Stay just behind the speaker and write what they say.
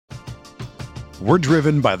We're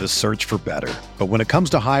driven by the search for better. But when it comes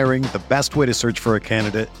to hiring, the best way to search for a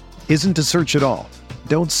candidate isn't to search at all.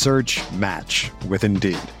 Don't search, match with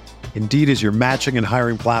Indeed. Indeed is your matching and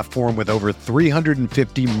hiring platform with over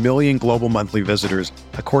 350 million global monthly visitors,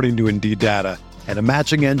 according to Indeed data, and a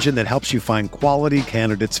matching engine that helps you find quality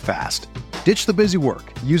candidates fast. Ditch the busy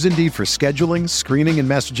work. Use Indeed for scheduling, screening, and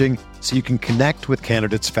messaging so you can connect with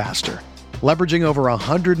candidates faster. Leveraging over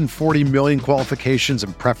 140 million qualifications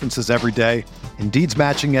and preferences every day, Indeed's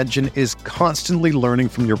matching engine is constantly learning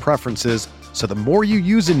from your preferences, so the more you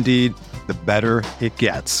use Indeed, the better it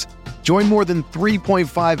gets. Join more than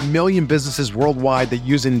 3.5 million businesses worldwide that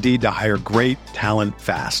use Indeed to hire great talent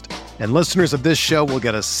fast. And listeners of this show will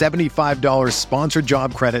get a $75 sponsored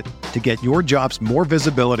job credit to get your jobs more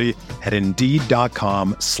visibility at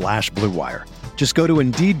Indeed.com/Blue Wire. Just go to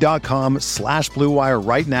Indeed.com/Blue Wire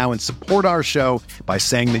right now and support our show by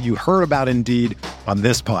saying that you heard about Indeed on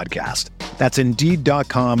this podcast. That's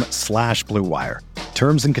Indeed.com/Blue Wire.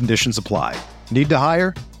 Terms and conditions apply. Need to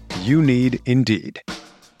hire? You need Indeed.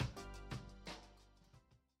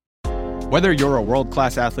 Whether you're a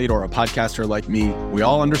world-class athlete or a podcaster like me, we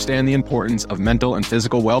all understand the importance of mental and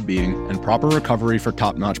physical well-being and proper recovery for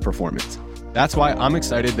top-notch performance. That's why I'm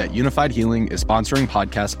excited that Unified Healing is sponsoring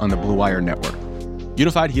podcasts on the Blue Wire Network.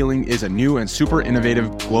 Unified Healing is a new and super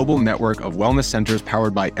innovative global network of wellness centers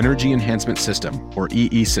powered by Energy Enhancement System, or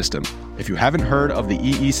EE System. If you haven't heard of the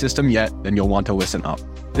EE System yet, then you'll want to listen up.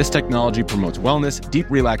 This technology promotes wellness, deep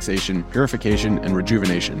relaxation, purification, and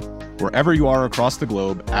rejuvenation. Wherever you are across the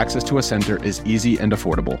globe, access to a center is easy and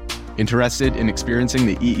affordable. Interested in experiencing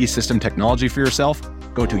the EE System technology for yourself?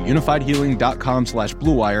 Go to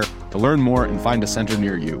unifiedhealing.com/Blue Wire to learn more and find a center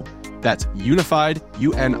near you. That's unified,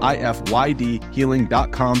 UNIFYD,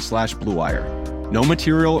 healing.com/Blue Wire. No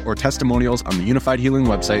material or testimonials on the Unified Healing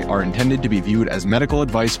website are intended to be viewed as medical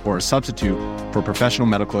advice or a substitute for professional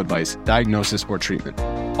medical advice, diagnosis, or treatment.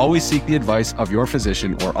 Always seek the advice of your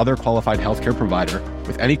physician or other qualified healthcare provider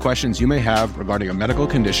with any questions you may have regarding a medical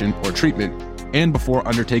condition or treatment and before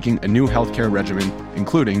undertaking a new healthcare regimen,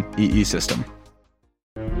 including EE System.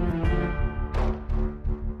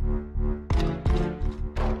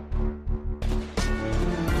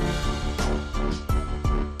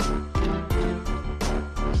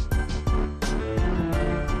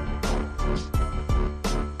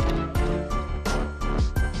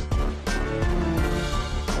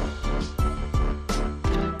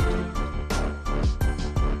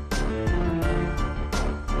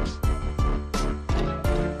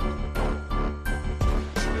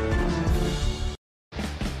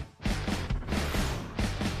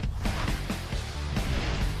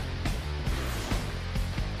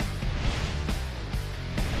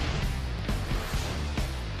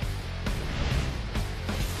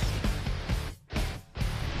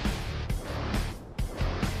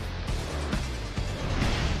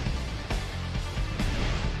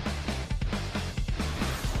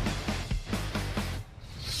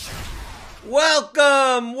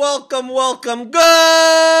 Welcome.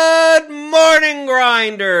 Good morning,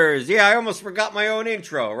 Grinders. Yeah, I almost forgot my own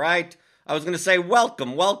intro, right? I was going to say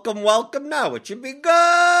welcome. No, it should be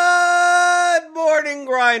good morning,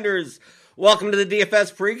 Grinders. Welcome to the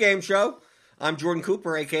DFS pregame show. I'm Jordan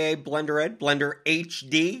Cooper, a.k.a. Blender Ed, Blender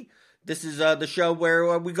HD. This is the show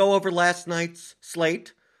where we go over last night's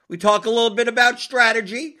slate. We talk a little bit about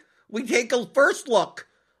strategy. We take a first look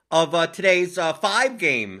of today's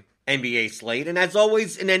 5-game NBA slate. And as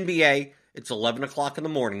always in NBA, it's 11 o'clock in the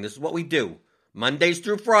morning. This is what we do. Mondays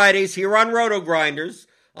through Fridays here on Roto Grinders.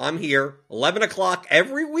 I'm here, 11 o'clock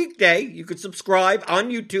every weekday. You can subscribe on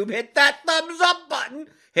YouTube. Hit that thumbs up button.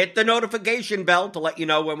 Hit the notification bell to let you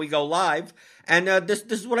know when we go live. And this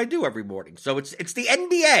is what I do every morning. So it's the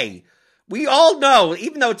NBA. We all know,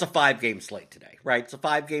 even though it's a 5-game slate today, right? It's a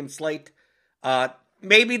 5-game slate.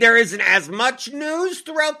 Maybe there isn't as much news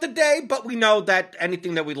throughout the day, but we know that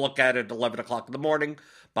anything that we look at 11 o'clock in the morning,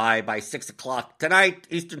 by 6 o'clock tonight,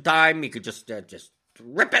 Eastern time, you could just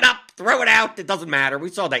rip it up, throw it out. It doesn't matter. We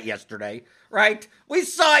saw that yesterday, right? We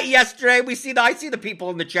saw it yesterday. I see the people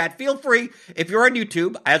in the chat. Feel free, if you're on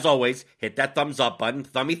YouTube, as always, hit that thumbs up button,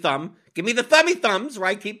 thummy thumb. Give me the thummy thumbs,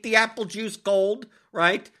 right? Keep the apple juice cold,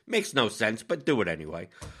 right? Makes no sense, but do it anyway.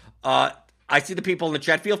 I see the people in the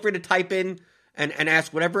chat. Feel free to type in and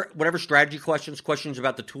ask whatever strategy questions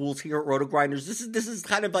about the tools here at Roto Grinders. This is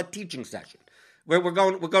kind of a teaching session where we're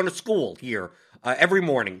going to school here every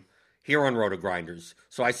morning here on Roto Grinders.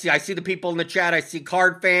 So I see the people in the chat. I see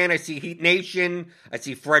Card Fan, I see Heat Nation, I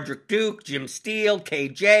see Frederick Duke, Jim Steele,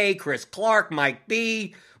 KJ, Chris Clark, Mike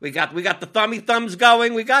B. We got the thummy thumbs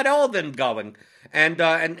going. We got all of them going. And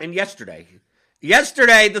yesterday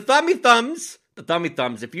the thummy the thummy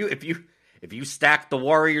thumbs. If you stack the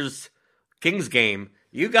Warriors Kings game,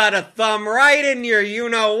 you got a thumb right in your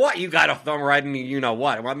you-know-what. You got a thumb right in your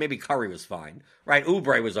you-know-what. Well, maybe Curry was fine, right?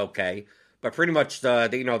 Oubre was okay. But pretty much,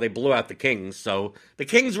 they blew out the Kings. So the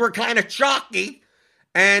Kings were kind of chalky,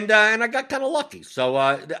 and I got kind of lucky. So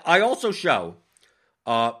I also show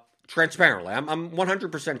transparently. I'm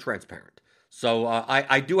 100% transparent. So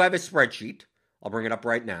I do have a spreadsheet. I'll bring it up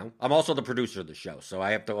right now. I'm also the producer of the show, so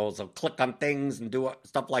I have to also click on things and do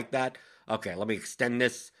stuff like that. Okay, let me extend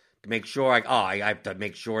this to make sure I have to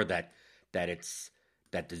make sure that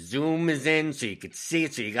the zoom is in so you could see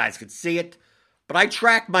it, so you guys could see it. But I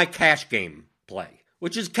track my cash game play,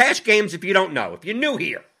 which is cash games if you don't know. If you're new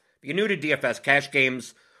here, if you're new to DFS, cash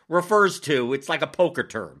games refers to, it's like a poker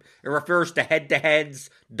term. It refers to head-to-heads,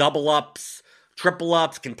 double-ups,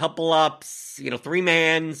 triple-ups, quintuple-ups,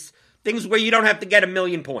 three-mans, things where you don't have to get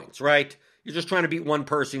 1,000,000 points, right? You're just trying to beat one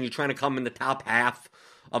person. You're trying to come in the top half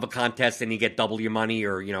of a contest and you get double your money,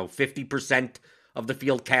 or 50% of the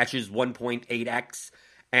field cashes 1.8x,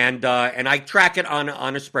 and I track it on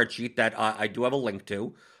a spreadsheet that I do have a link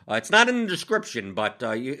to. It's not in the description, but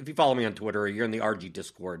if you follow me on Twitter or you're in the RG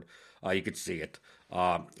Discord, you could see it.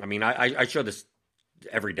 I show this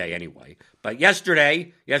every day anyway. But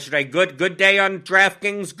yesterday, good day on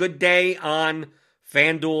DraftKings, good day on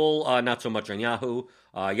FanDuel, not so much on Yahoo.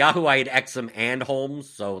 Yahoo, I had Exum and Holmes,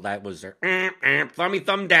 so that was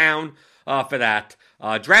thumb down for that.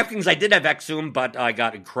 DraftKings, I did have Exum, but I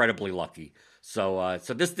got incredibly lucky. So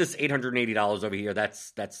this $880 over here,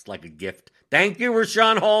 that's like a gift. Thank you,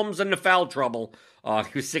 Rashawn Holmes, in the foul trouble. He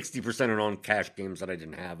was 60% on cash games that I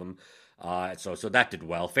didn't have him. So that did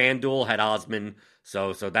well. FanDuel had Osman,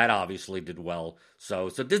 so that obviously did well. So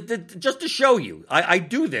this, just to show you, I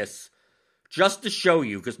do this just to show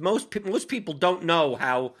you, because most people don't know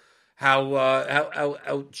how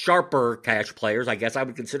sharper cash players, I guess I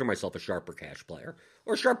would consider myself a sharper cash player,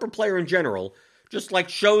 or sharper player in general, just like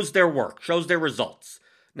shows their work, shows their results.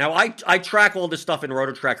 Now, I track all this stuff in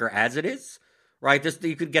RotoTracker as it is, right?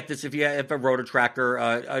 You could get this if a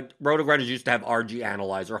RotoTracker, RotoGrinders used to have RG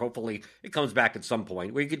Analyzer. Hopefully it comes back at some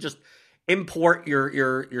point, where you could just import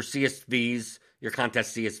your CSVs, your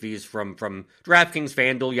contest CSVs from DraftKings,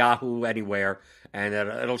 FanDuel, Yahoo, anywhere, and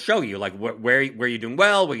it'll show you like where you're doing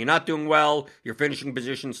well, where you're not doing well, your finishing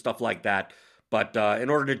position, stuff like that. But in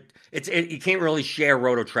order to, you can't really share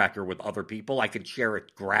RotoTracker with other people. I could share a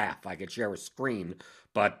graph, I could share a screen,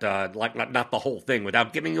 but not the whole thing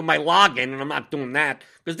without giving you my login, and I'm not doing that,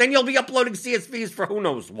 because then you'll be uploading CSVs for who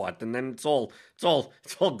knows what, and then it's all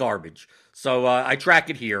garbage. So I track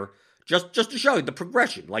it here just to show you the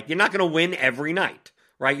progression. Like, you're not going to win every night,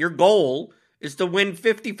 right? Your goal is to win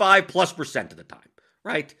 55+% of the time,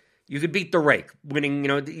 right? You could beat the rake, winning.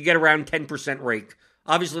 You get around 10% rake.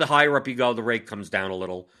 Obviously, the higher up you go, the rate comes down a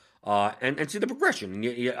little. And see the progression.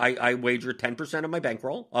 I wager 10% of my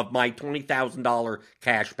bankroll, of my $20,000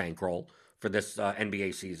 cash bankroll for this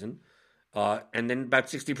NBA season. And then about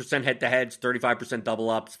 60% head-to-heads, 35%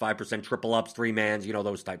 double-ups, 5% triple-ups, three-mans,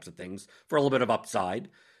 those types of things, for a little bit of upside.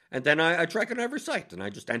 And then I track it on every site, and I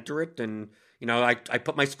just enter it, and, I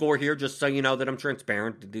put my score here just so you know that I'm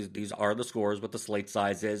transparent. These are the scores, what the slate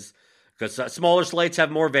size is. Because smaller slates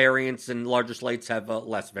have more variance and larger slates have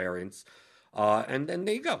less variance, and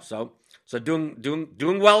there you go. So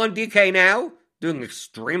doing well on DK now, doing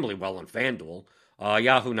extremely well on FanDuel.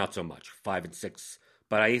 Yahoo not so much, 5 and 6,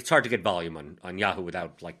 but it's hard to get volume on Yahoo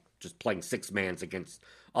without just playing six mans against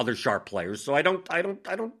other sharp players. So I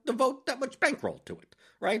don't devote that much bankroll to it,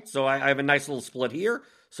 right? So I have a nice little split here.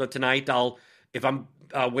 So tonight if I'm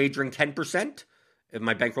wagering 10%. If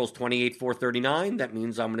my bankroll is 28,439, that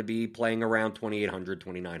means I'm going to be playing around 2,800,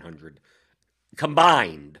 2,900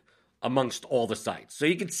 combined amongst all the sites. So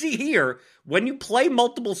you can see here, when you play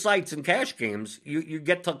multiple sites in cash games, you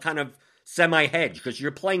get to kind of semi-hedge, because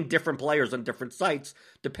you're playing different players on different sites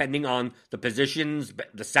depending on the positions,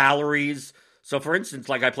 the salaries. So, for instance,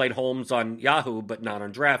 I played Holmes on Yahoo, but not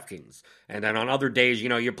on DraftKings. And then on other days,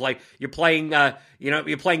 you're playing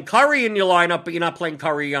Curry in your lineup, but you're not playing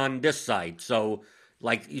Curry on this site. So,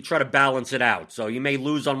 you try to balance it out. So you may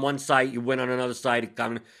lose on one site, you win on another site. It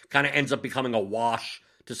kind of ends up becoming a wash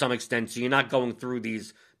to some extent. So you're not going through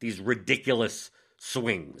these ridiculous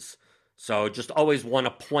swings. So just always want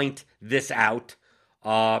to point this out.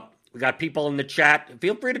 We got people in the chat.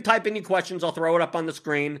 Feel free to type in your questions. I'll throw it up on the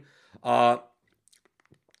screen. Right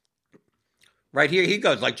here, he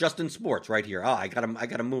goes, like Justin Sports right here. I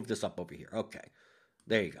gotta move this up over here. Okay,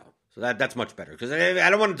 there you go. So that's much better, because I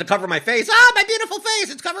don't want it to cover my face. My beautiful face,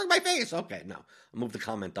 it's covering my face. Okay, no, I'll move the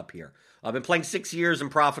comment up here. I've been playing 6 years and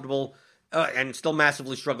profitable and still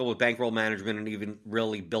massively struggle with bankroll management and even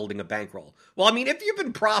really building a bankroll. Well, I mean, if you've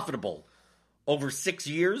been profitable over 6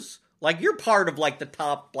 years, like you're part of like the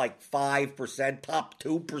top like 5%, top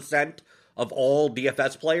 2% of all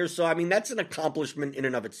DFS players. So, I mean, that's an accomplishment in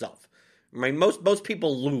and of itself. I mean, most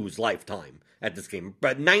people lose lifetime at this game,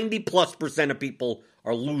 but 90+% of people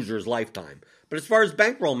are losers lifetime. But as far as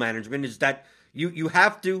bankroll management is that you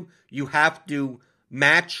have to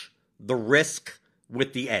match the risk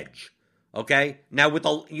with the edge. Okay? Now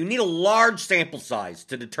you need a large sample size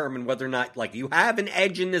to determine whether or not like you have an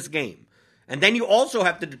edge in this game. And then you also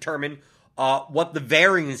have to determine what the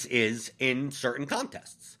variance is in certain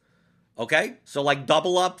contests. Okay? So like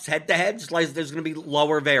double ups, head to heads, like there's going to be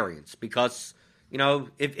lower variance because, you know,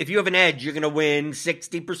 if you have an edge, you're going to win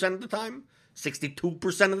 60% of the time,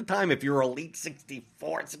 62% of the time. If you're elite,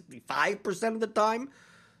 64, 65% of the time.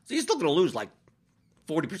 So you're still going to lose like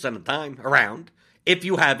 40% of the time around if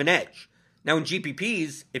you have an edge. Now in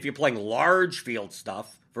GPPs, if you're playing large field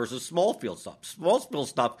stuff versus small field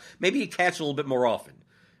stuff, maybe you catch a little bit more often.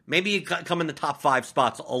 Maybe you come in the top 5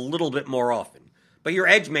 spots a little bit more often. But your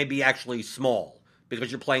edge may be actually small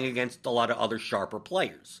because you're playing against a lot of other sharper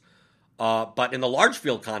players. But in the large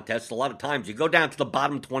field contests, a lot of times you go down to the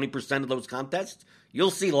bottom 20% of those contests,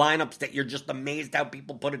 you'll see lineups that you're just amazed how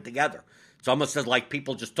people put it together. It's almost as like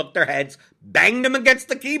people just took their heads, banged them against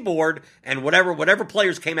the keyboard, and whatever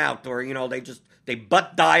players came out, or, you know, they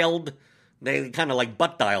butt dialed, they kind of like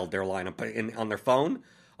butt dialed their lineup on their phone.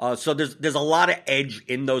 So there's a lot of edge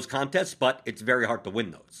in those contests, but it's very hard to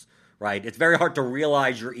win those. Right? It's very hard to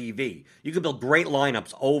realize your EV. You can build great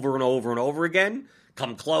lineups over and over and over again,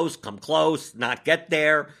 come close, not get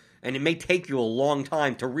there, and it may take you a long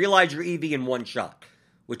time to realize your EV in one shot,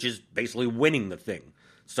 which is basically winning the thing.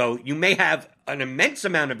 So you may have an immense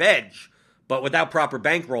amount of edge, but without proper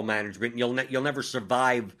bankroll management, you'll never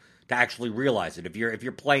survive to actually realize it. If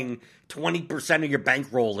you're playing 20% of your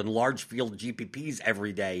bankroll in large field GPPs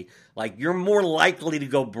every day, like you're more likely to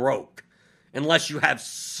go broke. Unless you have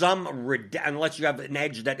an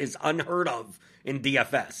edge that is unheard of in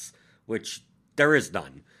DFS, which there is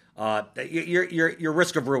none. Your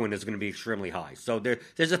risk of ruin is going to be extremely high. So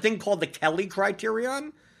there's a thing called the Kelly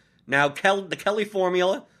criterion. Now, the Kelly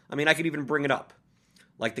formula, I mean, I could even bring it up.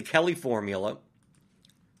 Like the Kelly formula,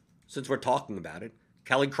 since we're talking about it,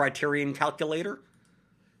 Kelly criterion calculator.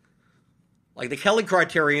 Like the Kelly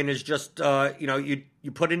criterion is just,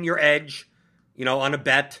 you put in your edge, on a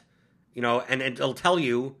bet, and it'll tell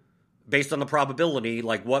you based on the probability,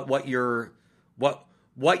 like what your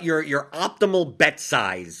optimal bet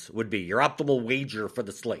size would be, your optimal wager for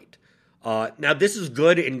the slate. Now this is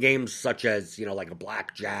good in games such as, like a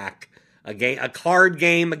blackjack, a card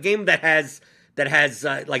game, a game that has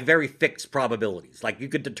like very fixed probabilities. Like you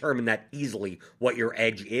could determine that easily what your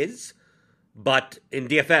edge is. But in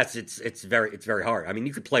DFS, it's very hard. I mean,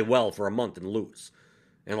 you could play well for a month and lose.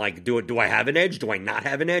 And like, do I have an edge? Do I not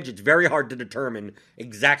have an edge? It's very hard to determine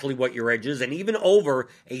exactly what your edge is. And even over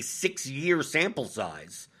a 6-year sample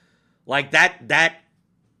size, like that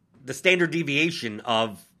the standard deviation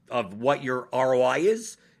of what your ROI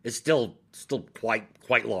is still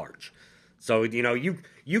quite large. So,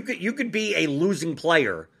 you could be a losing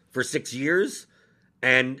player for 6 years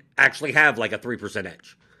and actually have like a 3%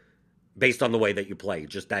 edge based on the way that you play.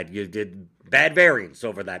 Just that you did bad variance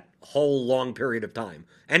over that whole long period of time,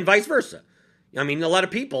 and vice versa. I mean, a lot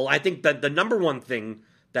of people, I think that the number one thing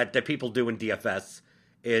that people do in DFS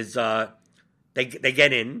is they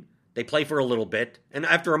get in, they play for a little bit, and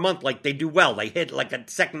after a month, like, they do well. They hit like a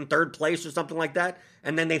second, third place or something like that,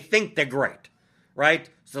 and then they think they're great, right?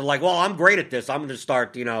 So like, well, I'm great at this. I'm going to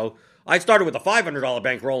start, I started with a $500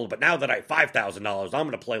 bankroll, but now that I have $5,000, I'm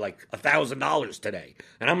going to play like $1,000 today.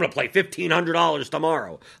 And I'm going to play $1,500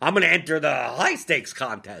 tomorrow. I'm going to enter the high stakes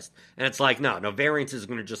contest. And it's like, no, variance is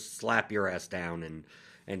going to just slap your ass down.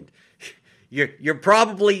 And you're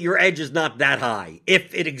probably, your edge is not that high,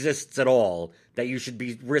 if it exists at all, that you should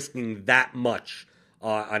be risking that much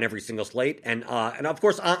on every single slate. And of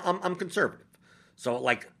course, I'm conservative. So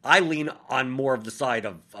like, I lean on more of the side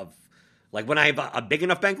of like when I have a big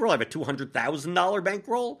enough bankroll, I have a $200,000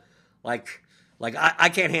 bankroll. Like I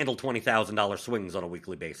can't handle $20,000 swings on a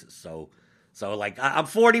weekly basis. So like I'm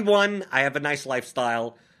 41. I have a nice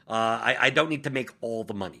lifestyle. I don't need to make all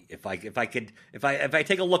the money. If I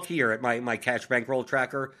take a look here at my cash bankroll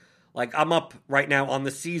tracker, like I'm up right now on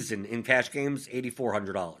the season in cash games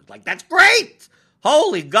 $8,400. Like that's great.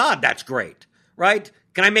 Holy God, that's great. Right?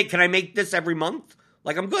 Can I make this every month?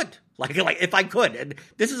 Like I'm good. Like if I could, and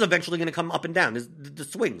this is eventually going to come up and down. The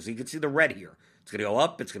swings, you can see the red here. It's going to go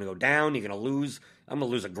up. It's going to go down. You're going to lose. I'm going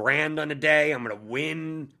to lose $1,000 on a day. I'm going to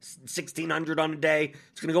win $1,600 on a day.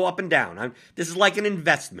 It's going to go up and down. This is like an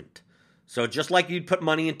investment. So just like you'd put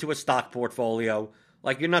money into a stock portfolio,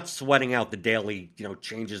 like you're not sweating out the daily,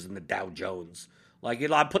 changes in the Dow Jones. Like,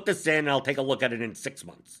 I put this in and I'll take a look at it in 6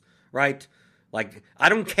 months, right? Like, I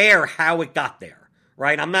don't care how it got there,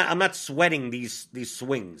 right? I'm not sweating these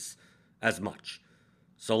swings as much.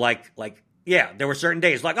 So yeah, there were certain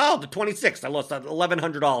days like, the 26th, I lost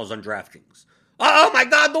 $1,100 on DraftKings. Oh my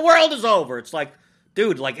God, the world is over. It's like,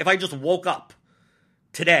 dude, like if I just woke up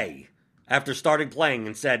today after starting playing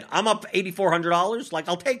and said, I'm up $8,400, like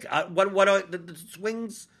I'll take what are the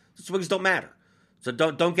swings? The swings don't matter. So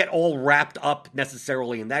don't get all wrapped up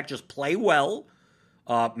necessarily in that. Just play well,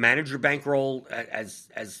 manage your bankroll as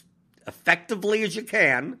effectively as you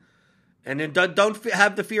can, and then don't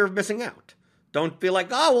have the fear of missing out. Don't feel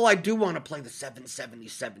like, I do want to play the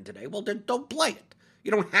 777 today. Well, then don't play it. You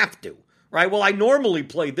don't have to. Right? Well, I normally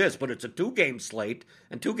play this, but it's a 2-game slate,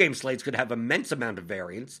 and 2-game slates could have immense amount of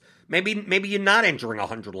variance. Maybe you're not entering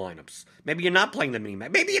 100 lineups. Maybe you're not playing the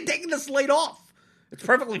mini-max. Maybe you're taking the slate off. It's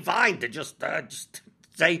perfectly fine to just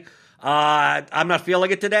say, I'm not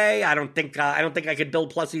feeling it today. I don't think I could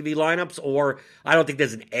build plus EV lineups, or I don't think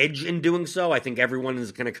there's an edge in doing so. I think everyone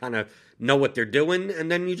is going to kind of know what they're doing, and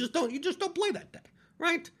then you just don't play that day,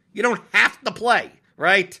 right? You don't have to play,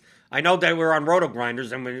 right? I know that we're on Roto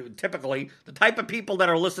Grinders, and we typically, the type of people that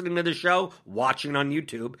are listening to the show, watching on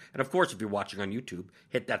YouTube, and of course, if you're watching on YouTube,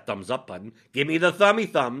 hit that thumbs up button. Give me the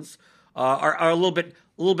thumbs. Are a little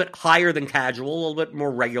bit higher than casual, a little bit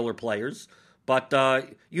more regular players. But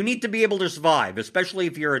you need to be able to survive, especially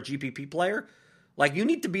if you're a GPP player. Like, you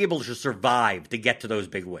need to be able to survive to get to those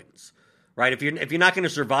big wins, right? If you're not going to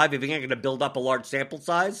survive, if you're not going to build up a large sample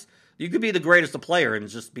size, you could be the greatest player and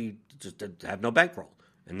just have no bankroll.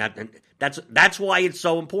 And that's why it's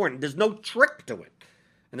so important. There's no trick to it.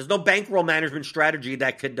 And there's no bankroll management strategy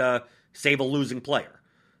that could save a losing player.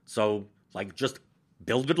 So, just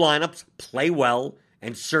build good lineups, play well,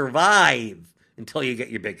 and survive until you get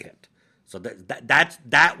your big hit. So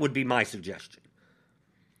that would be my suggestion.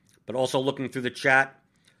 But also looking through the chat,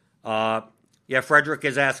 Frederick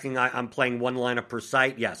is asking, I'm playing one lineup per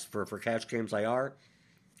site. Yes, for Cash Games I are.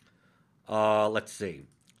 Let's see.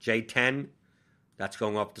 J10. That's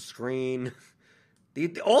going off the screen.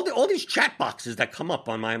 All these chat boxes that come up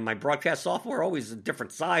on my broadcast software are always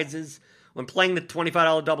different sizes. When playing the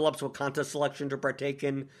 $25 double ups with contest selection to partake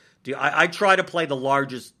in, I try to play the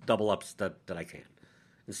largest double ups that I can.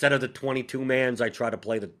 Instead of the 22-mans, I try to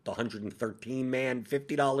play the 113-man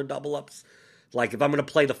 $50 double ups. Like if I'm going to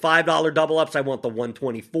play the $5 double ups, I want the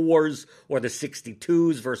 124s or the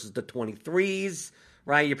 62s versus the 23s.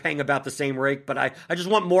 Right, you're paying about the same rate, but I just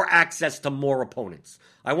want more access to more opponents.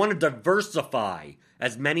 I want to diversify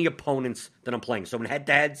as many opponents that I'm playing. So in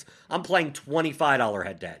head-to-heads, I'm playing $25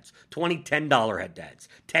 head-to-heads, $20 $10 head-to-heads,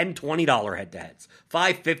 $10 $20 head-to-heads,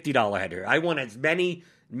 $5 $50 head-to-heads. I want as many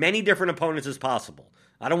different opponents as possible.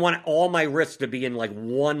 I don't want all my risks to be in like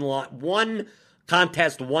one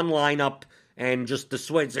contest, one lineup, and just the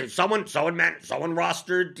swing. Someone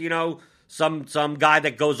rostered, some guy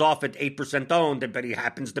that goes off at 8% owned, but he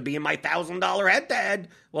happens to be in my $1,000 head-to-head,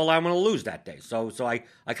 well, I'm going to lose that day. So I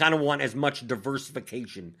kind of want as much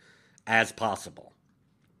diversification as possible.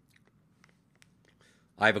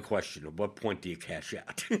 I have a question. At what point do you cash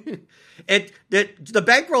out? The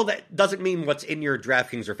bankroll that doesn't mean what's in your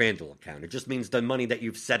DraftKings or FanDuel account. It just means the money that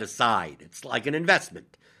you've set aside. It's like an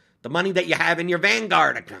investment. The money that you have in your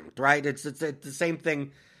Vanguard account, right? It's the same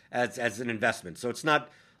thing as an investment. So it's not...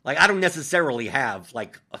 Like, I don't necessarily have, I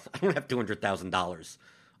don't have $200,000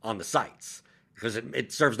 on the sites because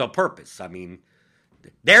it serves no purpose. I mean,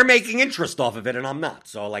 they're making interest off of it and I'm not.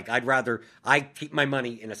 So, I keep my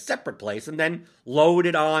money in a separate place and then load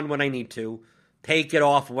it on when I need to, take it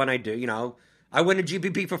off when I do. I win a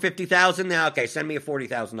GPP for $50,000 now. Okay, send me a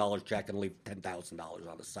 $40,000 check and leave $10,000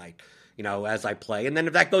 on the site, as I play. And then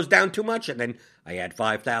if that goes down too much and then I add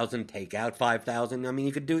 $5,000, take out $5,000. I mean,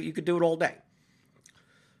 you could do it all day.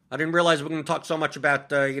 I didn't realize we were going to talk so much about,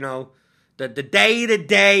 the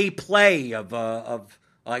day-to-day play of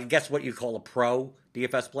I guess what you call a pro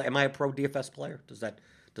DFS player. Am I a pro DFS player? Does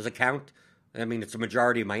it count? I mean, it's a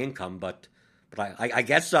majority of my income, but I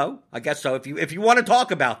guess so. I guess so. If you want to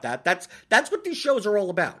talk about that, that's what these shows are all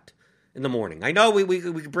about in the morning. I know we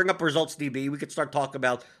could bring up Results DB. We could start talking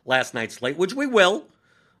about last night's slate, which we will.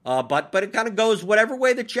 But it kind of goes whatever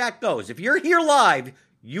way the chat goes. If you're here live,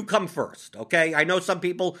 you come first, okay? I know some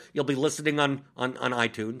people, you'll be listening on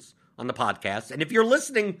iTunes, on the podcast. And if you're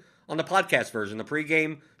listening on the podcast version, the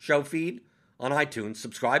pregame show feed on iTunes,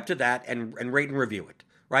 subscribe to that and rate and review it.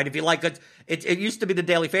 Right? If you like it, it used to be the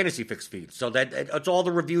Daily Fantasy Fix feed, so that it's all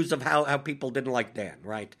the reviews of how people didn't like Dan,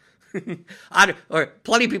 right? Or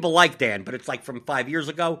plenty of people like Dan, but it's like from 5 years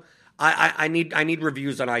ago. I need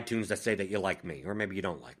reviews on iTunes that say that you like me, or maybe you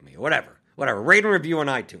don't like me, or whatever. Rate and review on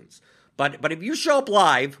iTunes. But if you show up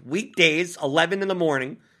live weekdays, 11 in the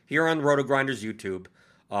morning, here on Roto Grinders YouTube,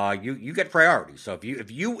 you get priority. So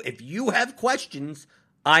if you have questions,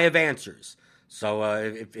 I have answers. So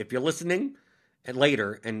if you're listening and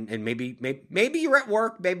later, and maybe you're at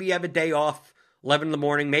work, maybe you have a day off, 11 in the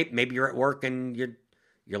morning, maybe you're at work and you're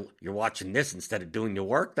watching this instead of doing your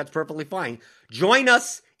work, that's perfectly fine. Join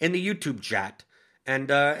us in the YouTube chat and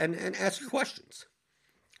ask your questions.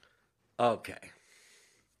 Okay.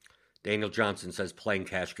 Daniel Johnson says playing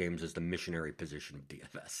cash games is the missionary position of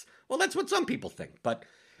DFS. Well, that's what some people think, but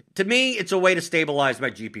to me, it's a way to stabilize my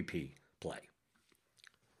GPP play.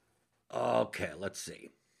 Okay, let's see.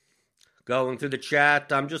 Going through the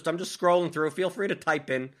chat, I'm just scrolling through. Feel free to type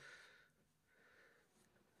in.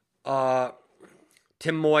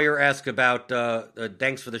 Tim Moyer asked about,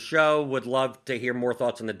 thanks for the show. Would love to hear more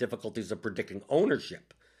thoughts on the difficulties of predicting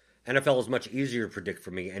ownership. NFL is much easier to predict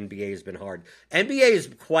for me. NBA has been hard. NBA is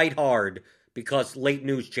quite hard because late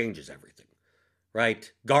news changes everything,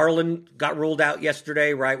 right? Garland got ruled out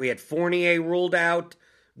yesterday, right? We had Fournier ruled out.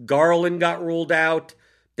 Garland got ruled out.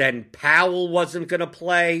 Then Powell wasn't going to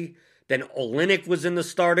play. Then Olynyk was in the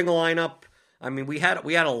starting lineup. I mean, we had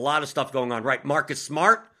a lot of stuff going on, right? Marcus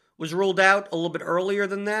Smart was ruled out a little bit earlier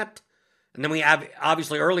than that. And then we have,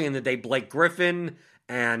 obviously, early in the day, Blake Griffin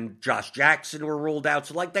and Josh Jackson were ruled out.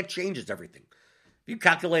 So, that changes everything. If you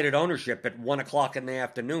calculated ownership at 1 o'clock in the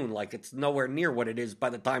afternoon, it's nowhere near what it is by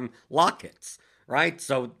the time lock hits, right?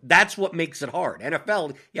 So, that's what makes it hard.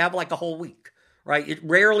 NFL, you have a whole week, right? It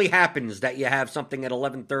rarely happens that you have something at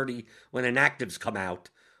 11:30 when inactives come out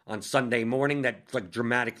on Sunday morning that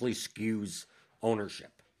dramatically skews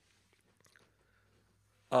ownership.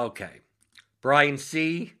 Okay. Brian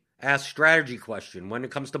C. asked strategy question. When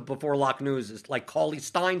it comes to before lock news, it's like Cauley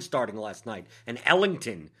Stein starting last night and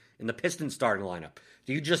Ellington in the Pistons starting lineup.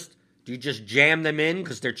 Do you just jam them in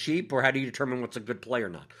because they're cheap, or how do you determine what's a good play or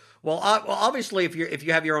not? Well, obviously, if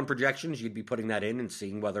you have your own projections, you'd be putting that in and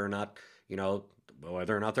seeing whether or not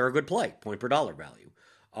they're a good play, point per dollar value.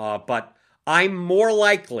 But I'm more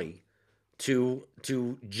likely to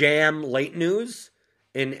jam late news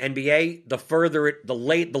in NBA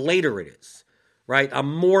the later it is, right?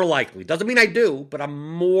 I'm more likely. Doesn't mean I do, but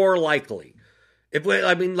I'm more likely.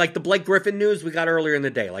 The Blake Griffin news we got earlier in the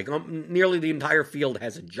day, nearly the entire field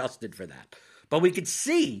has adjusted for that. But we could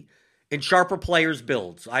see in sharper players'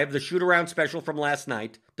 builds. I have the shoot around special from last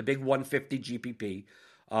night, the big 150 GPP.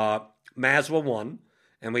 Maswa won,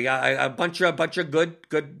 and we got a bunch of good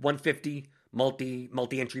 150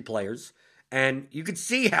 multi-entry players. And you could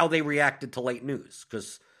see how they reacted to late news.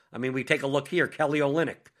 Because, we take a look here. Kelly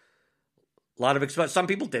Olynyk. A lot of some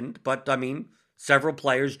people didn't, but, several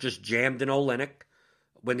players just jammed in Olynyk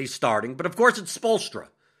when he's starting. But, of course, it's Spoelstra,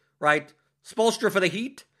 right? Spoelstra for the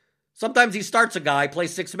Heat. Sometimes he starts a guy,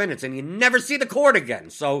 plays 6 minutes, and you never see the court again.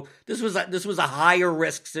 So this was a higher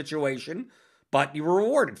risk situation, but you were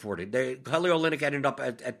rewarded for it. Kelly Olynyk ended up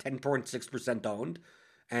at 10.6% owned.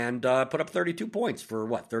 And put up 32 points for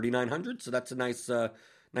 3,900. So that's a nice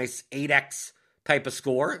 8x type of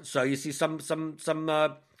score. So you see some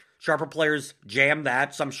sharper players jam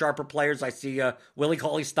that. Some sharper players, I see Willie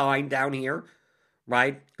Cauley-Stein down here,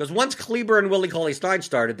 right? Because once Kleber and Willie Cauley-Stein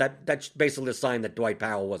started, that's basically a sign that Dwight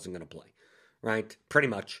Powell wasn't going to play, right? Pretty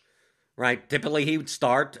much, right? Typically he would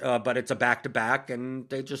start, but it's a back-to-back, and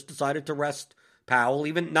they just decided to rest Powell,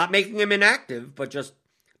 even not making him inactive, but just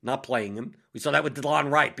not playing him. We saw that with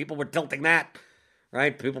DeLon Wright. People were tilting that,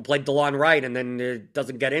 right? People played DeLon Wright, and then it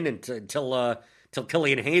doesn't get in until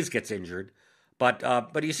Killian Hayes gets injured.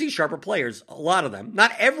 But you see sharper players, a lot of them,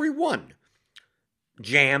 not everyone,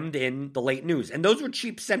 jammed in the late news. And those were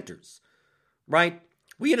cheap centers, right?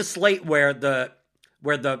 We had a slate where the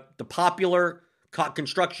popular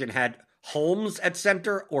construction had Holmes at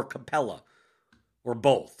center or Capella, or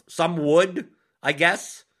both. Some would, I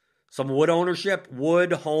guess. Some Wood ownership,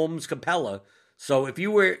 Wood, Holmes, Capella. So if you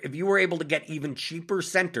were able to get even cheaper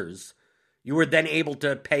centers, you were then able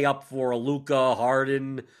to pay up for a Luka,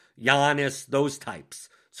 Harden, Giannis, those types.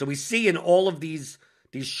 So we see in all of these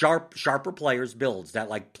sharper players builds that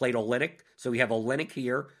played Olynyk. So we have Olynyk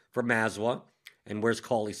here for Maswa, and where's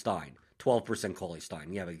Cauley-Stein? 12%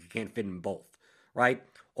 Cauley-Stein. Yeah, but you can't fit in both, right?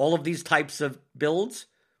 All of these types of builds,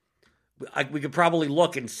 we could probably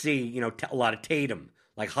look and see, a lot of Tatum.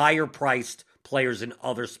 Higher priced players in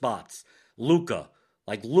other spots. Luka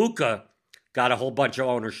got a whole bunch of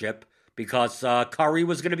ownership because Curry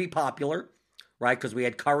was going to be popular, right? Because we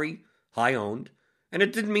had Curry high owned. And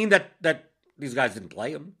it didn't mean that these guys didn't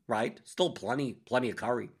play him, right? Still plenty of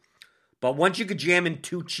Curry. But once you could jam in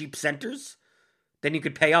 2 cheap centers, then you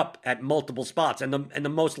could pay up at multiple spots. And the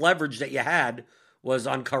most leverage that you had was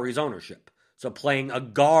on Curry's ownership. So playing a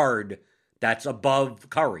guard that's above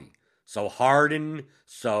Curry. So Harden,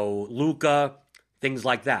 so Luka, things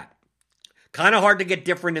like that. Kind of hard to get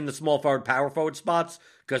different in the small forward, power forward spots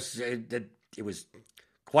because it was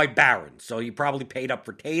quite barren. So you probably paid up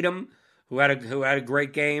for Tatum, who had a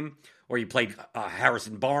great game, or you played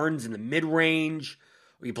Harrison Barnes in the mid-range,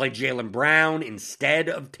 or you played Jaylen Brown instead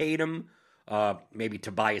of Tatum, maybe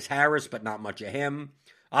Tobias Harris, but not much of him.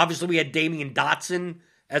 Obviously, we had Damian Dotson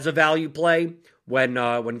as a value play when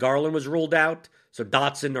Garland was ruled out. So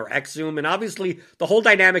Dotson or Exum. And obviously, the whole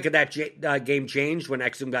dynamic of that game changed when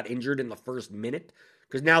Exum got injured in the first minute.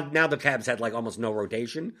 Because now the Cavs had like almost no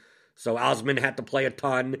rotation. So Osman had to play a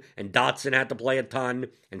ton, and Dotson had to play a ton,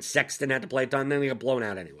 and Sexton had to play a ton, and then they got blown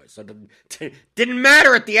out anyway. So it didn't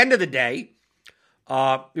matter at the end of the day.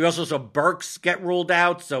 We also saw Burks get ruled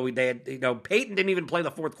out, so they had, Peyton didn't even play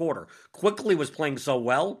the fourth quarter. Quickly was playing so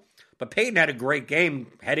well, but Peyton had a great game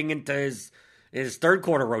heading into his third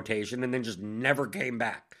quarter rotation, and then just never came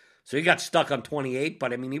back. So he got stuck on 28,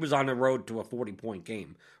 but I mean, he was on the road to a 40-point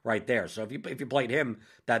game right there. So if you played him,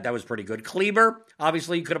 that was pretty good. Kleber,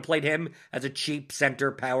 obviously, you could have played him as a cheap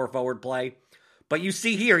center power forward play. But you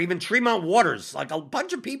see here, even Tremont Waters, like a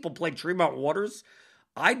bunch of people played Tremont Waters.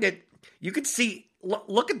 I did. You could see,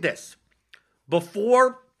 look at this.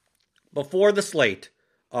 Before the slate,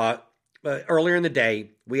 earlier in the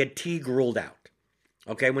day, we had Teague ruled out.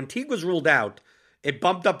 Okay, when Teague was ruled out, it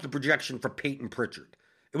bumped up the projection for Peyton Pritchard.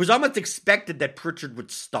 It was almost expected that Pritchard would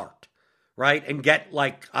start, right? And get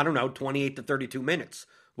 28 to 32 minutes,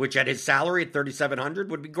 which at his salary at $3,700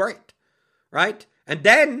 would be great, right? And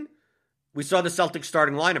then we saw the Celtics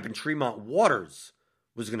starting lineup and Tremont Waters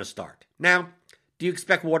was going to start. Now, do you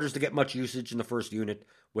expect Waters to get much usage in the first unit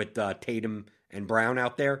with Tatum and Brown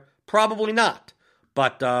out there? Probably not.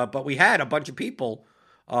 But we had a bunch of people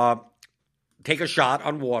take a shot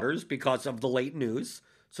on Waters because of the late news.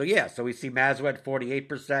 So we see Mazza at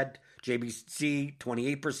 48%, JBC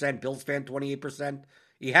 28%, Bills fan 28%.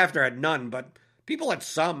 E. Hafner had none, but people had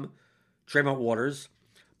some Tremont Waters.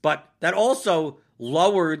 But that also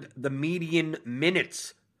lowered the median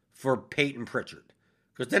minutes for Peyton Pritchard.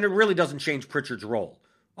 Because then it really doesn't change Pritchard's role.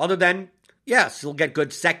 Other than, yes, he'll get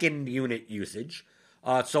good second unit usage.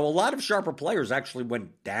 So a lot of sharper players actually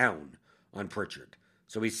went down on Pritchard.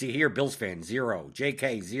 So we see here, Bills fan, 0.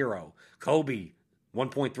 JK, 0. Kobe,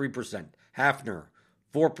 1.3%. Hafner,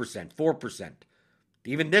 4%, 4%.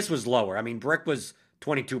 Even this was lower. I mean, Brick was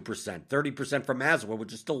 22%, 30% from Mazza,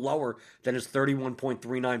 which is still lower than his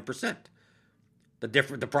 31.39%.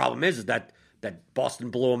 The problem is that Boston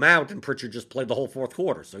blew him out and Pritchard just played the whole fourth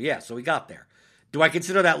quarter. So he got there. Do I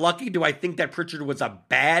consider that lucky? Do I think that Pritchard was a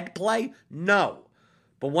bad play? No.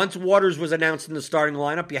 But once Waters was announced in the starting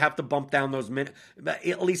lineup, you have to bump down those minutes,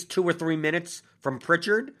 at least 2 or 3 minutes from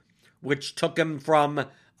Pritchard, which took him from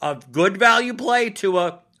a good value play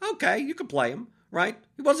to okay, you could play him, right?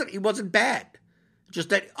 He wasn't bad. Just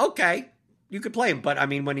that, okay, you could play him. But I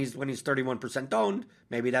mean, when he's 31% owned,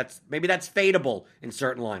 maybe that's fadeable in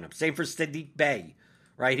certain lineups. Same for Sadiq Bey,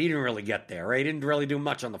 right? He didn't really get there, right? He didn't really do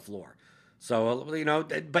much on the floor. So,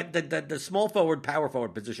 but the small forward, power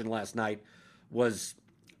forward position last night was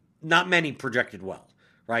not many projected well,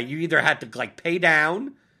 right? You either had to pay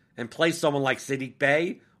down and play someone like Sadiq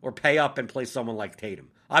Bey or pay up and play someone like Tatum.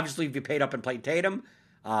 Obviously, if you paid up and played Tatum,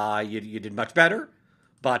 you did much better.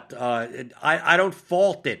 But I don't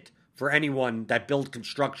fault it for anyone that build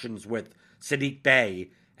constructions with Sadiq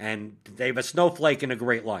Bey and they have a snowflake and a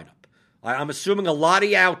great lineup. I'm assuming a lot of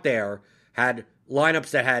you out there had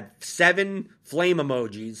lineups that had 7 flame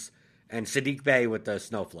emojis and Sadiq Bey with the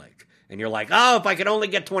snowflake. And you're like, oh, if I could only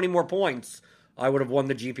get 20 more points, I would have won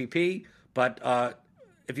the GPP. But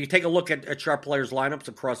if you take a look at sharp players' lineups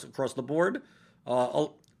across the board,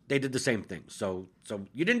 they did the same thing. So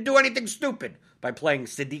you didn't do anything stupid by playing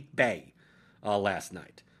Sadiq Bey last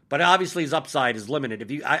night. But obviously his upside is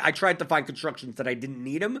limited. I tried to find constructions that I didn't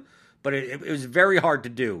need him, but it was very hard to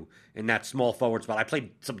do in that small forward spot. I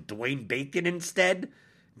played some Dwayne Bacon instead.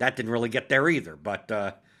 That didn't really get there either. But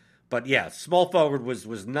yeah, small forward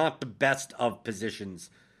was not the best of positions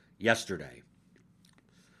yesterday.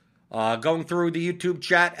 Going through the YouTube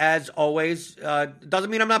chat, as always, doesn't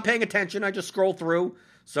mean I'm not paying attention. I just scroll through.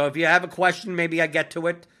 So if you have a question, maybe I get to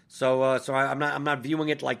it. So I'm not viewing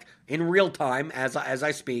it in real time as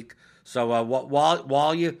I speak. So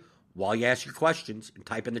while while you ask your questions and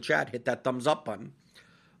type in the chat, hit that thumbs up button.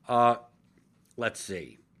 Let's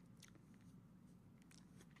see.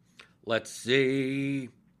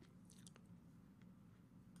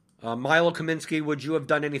 Milo Kaminsky, would you have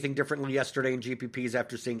done anything differently yesterday in GPPs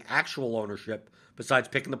after seeing actual ownership besides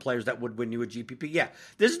picking the players that would win you a GPP? Yeah,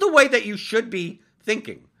 this is the way that you should be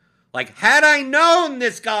thinking. Like, had I known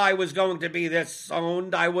this guy was going to be this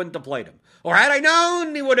owned, I wouldn't have played him. Or had I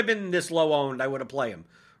known he would have been this low owned, I would have played him,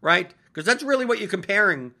 right? Because that's really what you're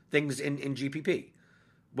comparing things in GPP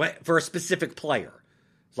for a specific player.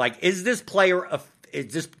 It's like, does this player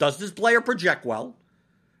project well?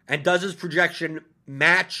 And does his projection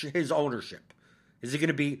match his ownership? Is he going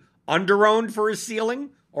to be under-owned for his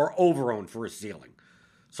ceiling or over-owned for his ceiling?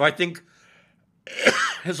 So I think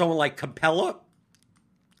someone like Capella,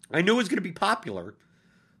 I knew it was going to be popular.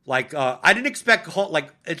 Like, I didn't expect,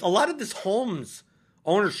 a lot of this Holmes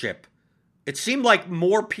ownership, it seemed like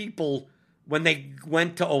more people, when they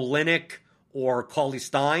went to Olynyk or Cauley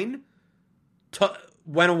Stein,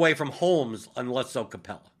 went away from Holmes and less so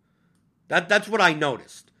Capella. That's what I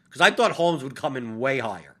noticed. Because I thought Holmes would come in way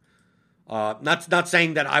higher. Not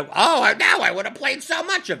saying that now I would have played so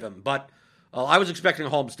much of him. But I was expecting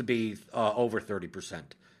Holmes to be over 30%.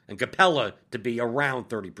 And Capella to be around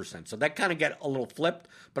 30%. So that kind of get a little flipped.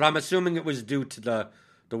 But I'm assuming it was due to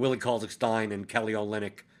the Willie Cauley-Stein and Kelly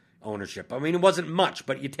Olynyk ownership. I mean, it wasn't much,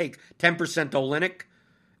 but you take 10% Olynyk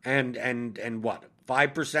and what,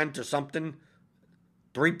 5% or something,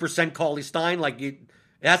 3% Cauley-Stein. Like, it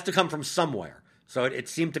has to come from somewhere. So it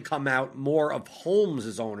seemed to come out more of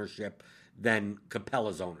Holmes' ownership than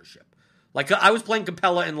Capella's ownership. Like, I was playing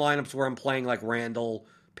Capella in lineups where I'm playing like Randall,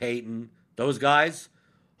 Payton, those guys.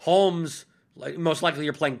 Holmes, most likely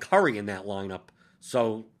you're playing Curry in that lineup.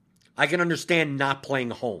 So I can understand not playing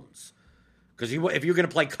Holmes. Because if you're going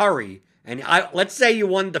to play Curry, and let's say you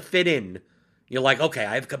wanted to fit in, you're like, okay,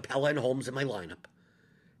 I have Capella and Holmes in my lineup.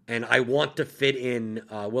 And I want to fit in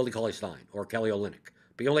Willie Cauley-Stein or Kelly Olynyk.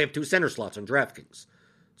 But you only have 2 center slots on DraftKings.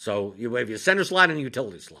 So you have your center slot and a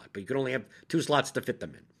utility slot. But you can only have 2 slots to fit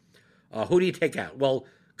them in. Who do you take out? Well,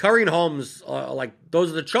 Curry and Holmes,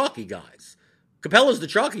 those are the chalky guys. Capella's the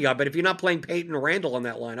chalky guy, but if you're not playing Payton or Randall in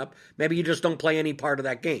that lineup, maybe you just don't play any part of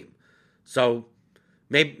that game. So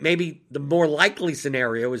maybe the more likely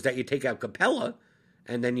scenario is that you take out Capella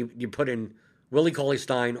and then you put in Willie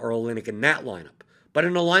Cauley-Stein or Olynyk in that lineup. But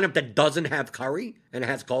in a lineup that doesn't have Curry and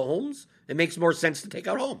has Holmes, it makes more sense to take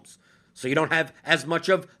out Holmes. So you don't have as much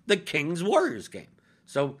of the Kings-Warriors game.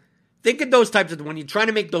 So think of those types of, when you're trying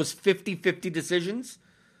to make those 50-50 decisions,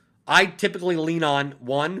 I typically lean on,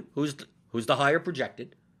 1, who's the higher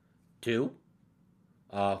projected, 2,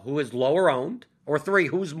 who is lower owned, or 3,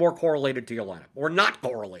 who's more correlated to your lineup, or not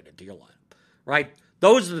correlated to your lineup, right?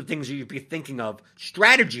 Those are the things you'd be thinking of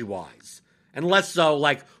strategy-wise, and less so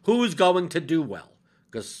like who's going to do well.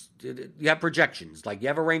 Because you have projections, like you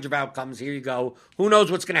have a range of outcomes. Here you go. Who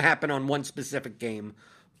knows what's going to happen on one specific game?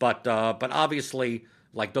 But obviously,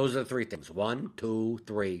 like those are the 3 things: 1, 2,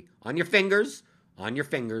 3. On your fingers,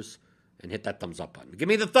 and hit that thumbs up button. Give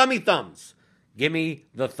me the thummy thumbs. Give me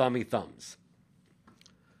the thummy thumbs.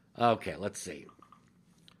 Okay, let's see.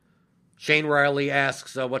 Shane Riley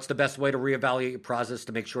asks, what's the best way to reevaluate your process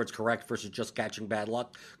to make sure it's correct versus just catching bad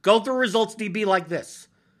luck? Go through results DB like this.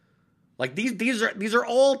 Like these are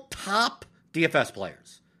all top DFS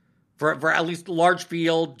players for at least large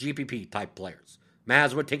field GPP type players.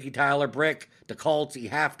 Maswood, Tinky Tyler, Brick, DeColts, E.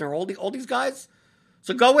 Hafner, all these guys.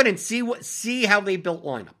 So go in and see how they built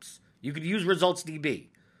lineups. You could use results DB.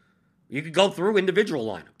 You could go through individual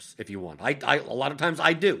lineups if you want. I a lot of times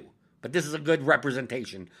I do, but this is a good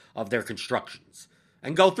representation of their constructions.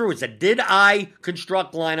 And go through and say, did I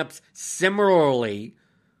construct lineups similarly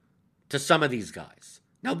to some of these guys?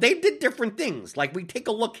 Now, they did different things. Like, we take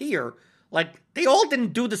a look here. Like, they all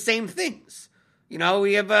didn't do the same things. You know,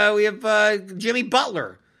 we have Jimmy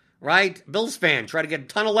Butler, right? Bills fan, try to get a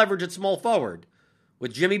ton of leverage at small forward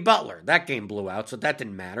with Jimmy Butler. That game blew out, so that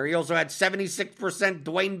didn't matter. He also had 76%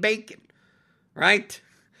 Dwayne Bacon, right?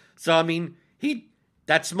 So, I mean,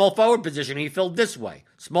 that small forward position, he filled this way.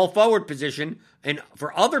 Small forward position, and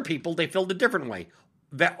for other people, they filled a different way.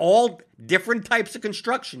 All different types of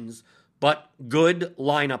constructions, but good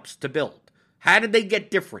lineups to build. How did they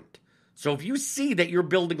get different? So if you see that you're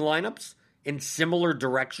building lineups in similar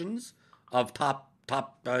directions of top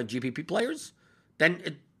GPP players,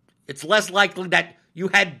 then it's less likely that you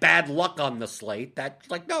had bad luck on the slate. That's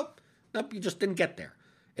like, nope, you just didn't get there.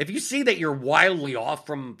 If you see that you're wildly off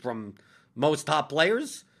from most top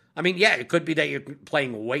players, I mean, yeah, it could be that you're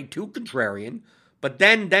playing way too contrarian, but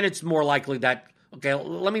then it's more likely that, okay,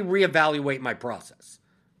 let me reevaluate my process.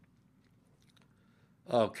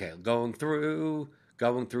 Okay, going through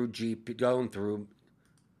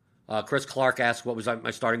Chris Clark asked what was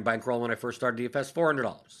my starting bankroll when I first started DFS.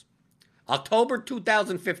 $400. October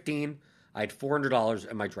 2015, I had $400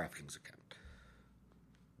 in my DraftKings account.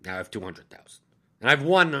 Now I have $200,000. And I've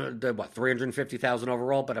won, $350,000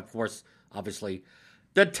 overall, but of course, obviously,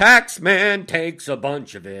 the tax man takes a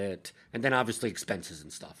bunch of it. And then obviously expenses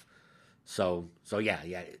and stuff. So yeah.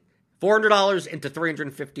 $400 into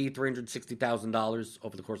 $360,000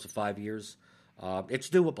 over the course of 5 years. It's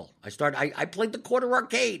doable. I played the quarter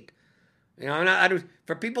arcade. You know, and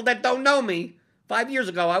for people that don't know me, 5 years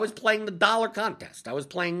ago, I was playing the dollar contest. I was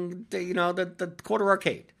playing, the quarter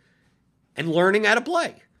arcade and learning how to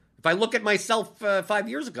play. If I look at myself 5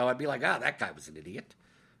 years ago, I'd be like, that guy was an idiot.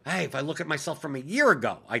 Hey, if I look at myself from a year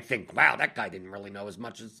ago, I think, wow, that guy didn't really know as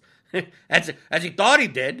much as he thought he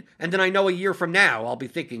did. And then I know a year from now, I'll be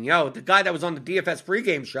thinking, the guy that was on the DFS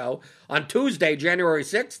pregame show on Tuesday, January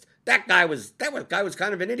 6th, that guy was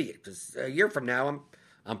kind of an idiot. Because a year from now,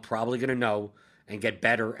 I'm probably going to know and get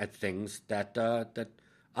better at things that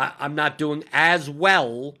I'm not doing as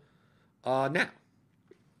well now.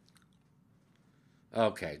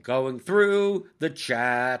 Okay, going through the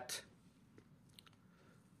chat.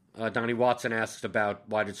 Donnie Watson asks about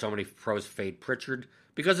why did so many pros fade Pritchard?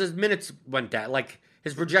 Because his minutes went down. Like,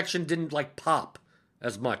 his projection didn't, pop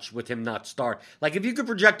as much with him not start. Like, if you could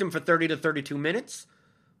project him for 30 to 32 minutes,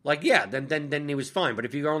 then he was fine. But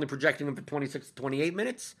if you're only projecting him for 26 to 28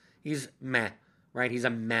 minutes, he's meh, right? He's a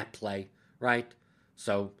meh play, right?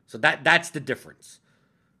 So that's the difference.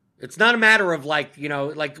 It's not a matter of, what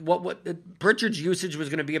Pritchard's usage was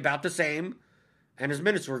going to be about the same, and his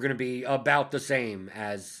minutes were going to be about the same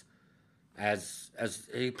as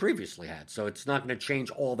he previously had. So it's not going to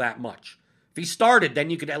change all that much. If he started,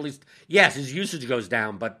 then you could at least, yes, his usage goes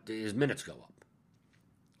down, but his minutes go up.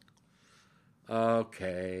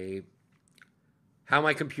 Okay. How am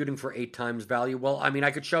I computing for 8 times value? Well, I mean,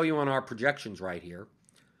 I could show you on our projections right here.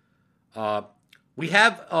 We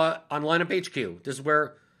have on Lineup HQ, this is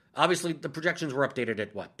where, obviously, the projections were updated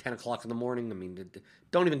at, 10 o'clock in the morning? I mean,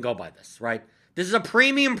 don't even go by this, right? This is a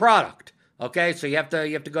premium product, okay? So you have to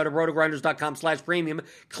go to rotogrinders.com/premium.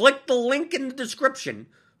 Click the link in the description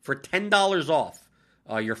for $10 off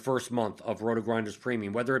your first month of RotoGrinders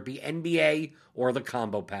Premium, whether it be NBA or the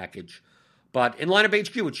combo package. But in Lineup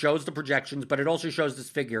HQ, it shows the projections, but it also shows this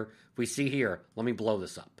figure we see here. Let me blow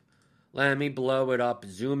this up. Let me blow it up.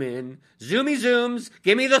 Zoom in. Zoomy zooms.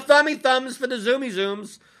 Give me the thummy thumbs for the zoomy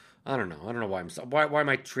zooms. I don't know why why am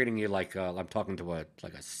I treating you like I'm talking to a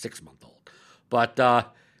 6-month-old. But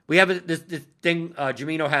we have this thing.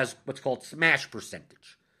 Jamino has what's called smash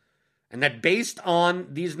percentage, and that based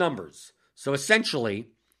on these numbers. So essentially,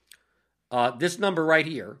 this number right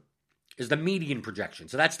here is the median projection.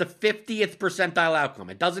 So that's the 50th percentile outcome.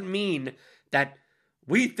 It doesn't mean that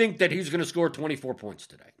we think that he's going to score 24 points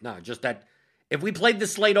today. No, just that if we played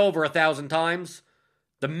this slate over 1,000 times,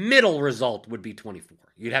 the middle result would be 24.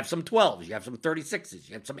 You'd have some 12s, you have some 36s,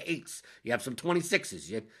 you have some 8s, you have some 26s,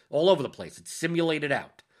 you have all over the place. It's simulated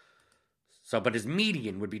out. So, but his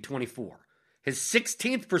median would be 24. His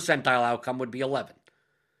 16th percentile outcome would be 11.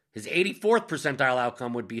 His 84th percentile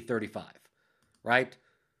outcome would be 35, right?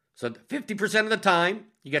 So 50% of the time,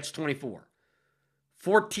 he gets 24.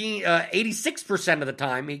 86% of the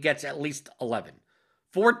time, he gets at least 11.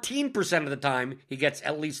 14% of the time, he gets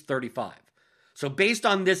at least 35. So based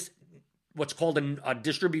on this, what's called a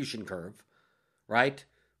distribution curve, right?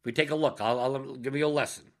 If we take a look, I'll give you a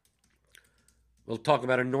lesson. We'll talk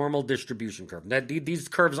about a normal distribution curve. Now, these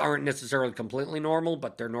curves aren't necessarily completely normal,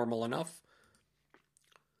 but they're normal enough.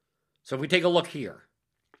 So if we take a look here,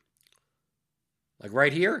 like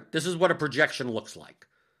right here, this is what a projection looks like.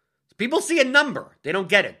 People see a number. They don't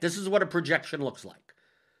get it. This is what a projection looks like.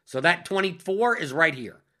 So that 24 is right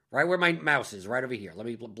here, right where my mouse is, right over here. Let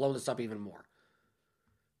me blow this up even more.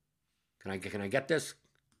 Can I get this?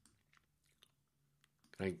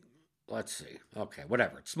 Let's see. Okay,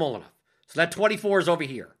 whatever. It's small enough. So that 24 is over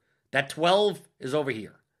here. That 12 is over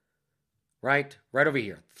here. Right? Right over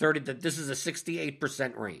here. 30. This is a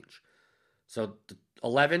 68% range. So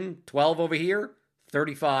 11, 12 over here,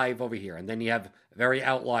 35 over here. And then you have very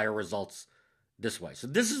outlier results this way. So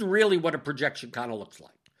this is really what a projection kind of looks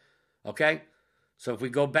like. Okay? So if we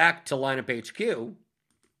go back to Lineup HQ,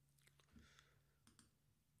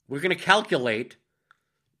 we're going to calculate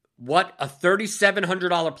what a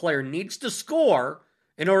 $3,700 player needs to score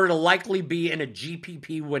in order to likely be in a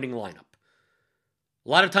GPP winning lineup. A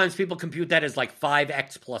lot of times people compute that as like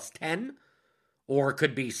 5x plus 10, or it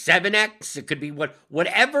could be 7x. It could be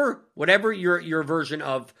whatever your version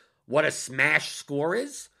of what a smash score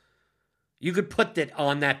is. You could put that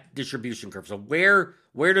on that distribution curve. So where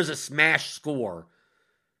does a smash score?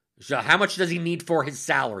 So how much does he need for his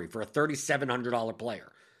salary for a $3,700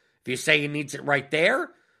 player? If you say he needs it right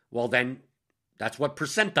there, well then that's what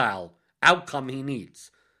percentile outcome he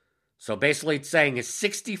needs. So basically it's saying his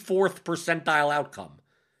 64th percentile outcome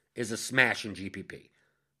is a smash in GPP,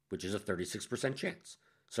 which is a 36% chance.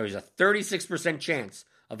 So he's a 36% chance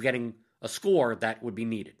of getting a score that would be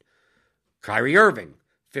needed. Kyrie Irving,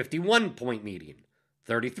 51-point median,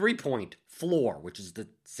 33-point floor, which is the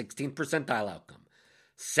 16th percentile outcome.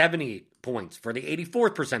 70 points for the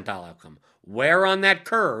 84th percentile outcome. Where on that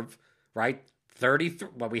curve, right? 33.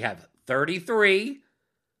 Well, we have 33,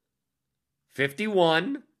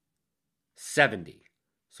 51, 70.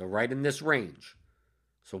 So right in this range.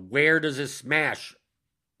 So where does his smash?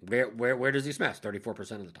 Where does he smash? 34%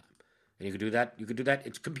 of the time. And you could do that. You could do that.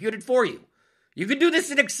 It's computed for you. You could do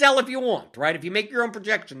this in Excel if you want, right? If you make your own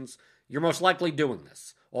projections, you're most likely doing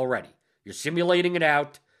this already. You're simulating it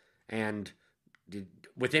out, and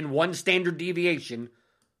within one standard deviation,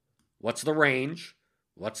 what's the range,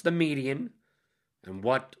 what's the median, and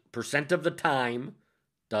what percent of the time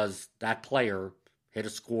does that player hit a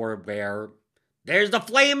score where there's the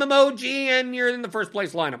flame emoji and you're in the first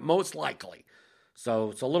place lineup, most likely.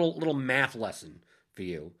 So it's a little math lesson for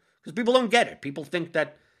you. Because people don't get it. People think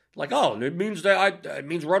that, like, oh, it means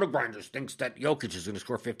RotoGrinders thinks that Jokic is going to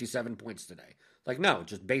score 57 points today. Like, no,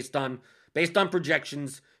 just based on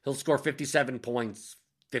projections, he'll score 57 points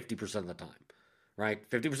 50% of the time, right?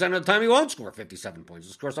 50% of the time he won't score 57 points.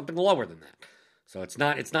 He'll score something lower than that. So it's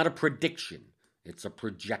not a prediction. It's a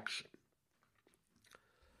projection.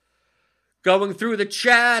 Going through the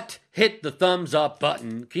chat, hit the thumbs up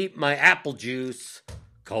button. Keep my apple juice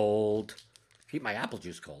cold. Keep my apple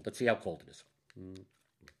juice cold. Let's see how cold it is.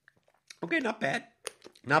 Okay, not bad.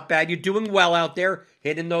 Not bad. You're doing well out there,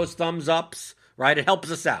 hitting those thumbs ups, right? It helps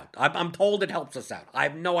us out. I'm told it helps us out. I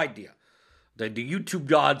have no idea. The YouTube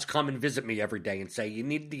gods come and visit me every day and say, you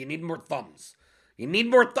need more thumbs. You need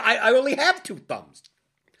more. I only have 2 thumbs.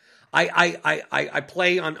 I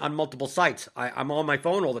play on multiple sites. I'm on my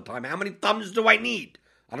phone all the time. How many thumbs do I need?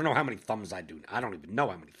 I don't know how many thumbs I do. I don't even know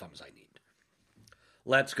how many thumbs I need.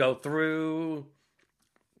 Let's go through.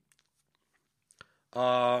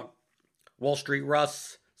 Wall Street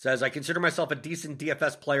Russ says, I consider myself a decent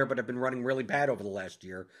DFS player, but I've been running really bad over the last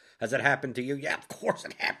year. Has it happened to you? Yeah, of course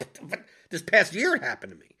it happened. But this past year it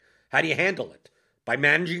happened to me. How do you handle it? By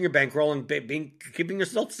managing your bankroll and keeping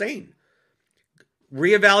yourself sane.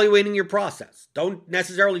 Reevaluating your process. Don't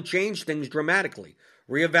necessarily change things dramatically.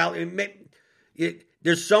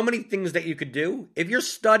 There's so many things that you could do. If you're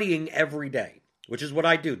studying every day, which is what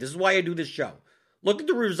I do. This is why I do this show. Look at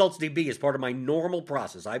the Results DB as part of my normal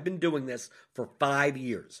process. I've been doing this for 5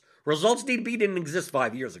 years. Results DB didn't exist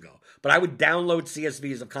 5 years ago, but I would download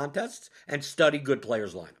CSVs of contests and study good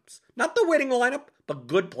players' lineups. Not the winning lineup, but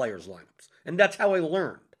good players' lineups. And that's how I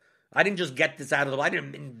learned. I didn't just get this I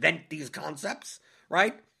didn't invent these concepts,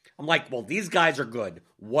 right? I'm like, well, these guys are good.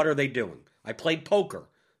 What are they doing? I played poker.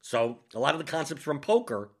 So a lot of the concepts from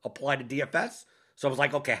poker apply to DFS. So I was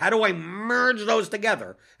like, okay, how do I merge those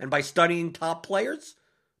together? And by studying top players,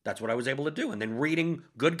 that's what I was able to do. And then reading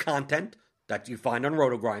good content that you find on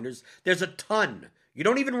RotoGrinders, there's a ton. You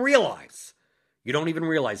don't even realize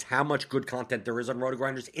how much good content there is on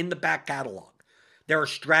RotoGrinders in the back catalog. There are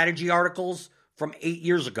strategy articles from 8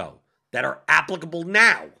 years ago that are applicable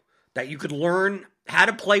now, that you could learn how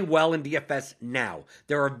to play well in DFS now.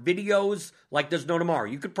 There are videos like there's no tomorrow.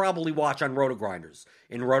 You could probably watch on RotoGrinders.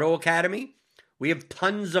 In Roto Academy, we have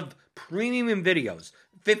tons of premium videos,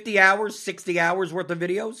 50 hours, 60 hours worth of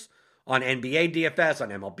videos on NBA DFS, on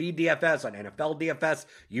MLB DFS, on NFL DFS,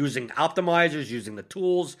 using optimizers, using the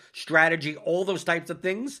tools, strategy, all those types of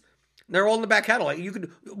things. They're all in the back catalog. You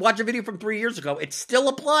could watch a video from 3 years ago. It still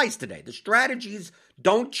applies today. The strategies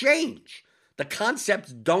don't change. The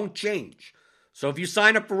concepts don't change. So if you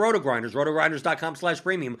sign up for RotoGrinders,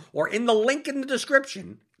 rotogrinders.com/premium, or in the link in the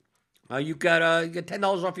description, you get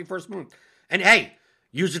 $10 off your first month. And hey,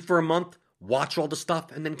 use it for a month, watch all the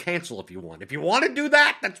stuff, and then cancel if you want. If you want to do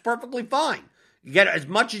that, that's perfectly fine. You get as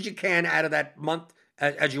much as you can out of that month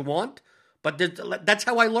as you want, but that's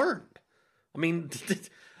how I learned. I mean,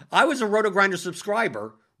 I was a RotoGrinder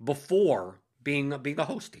subscriber before being a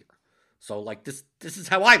host here. So, like, this is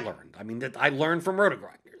how I learned. I mean, I learned from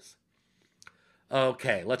RotoGrinders.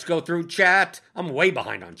 Okay, let's go through chat. I'm way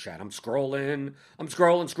behind on chat. I'm scrolling.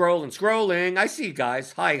 I see you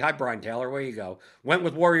guys. Hi, Brian Taylor. Where you go? Went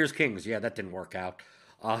with Warriors Kings. Yeah, that didn't work out.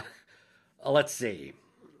 Let's see.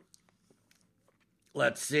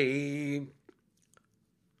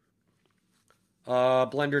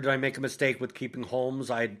 Blender, did I make a mistake with keeping Holmes?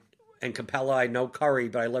 And Capella, I know Curry,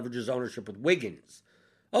 but I leverage his ownership with Wiggins.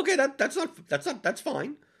 Okay, that's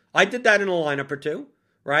fine. I did that in a lineup or two,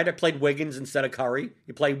 right? I played Wiggins instead of Curry.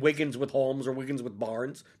 You play Wiggins with Holmes or Wiggins with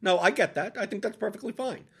Barnes. No, I get that. I think that's perfectly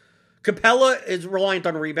fine. Capella is reliant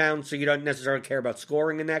on rebounds, so you don't necessarily care about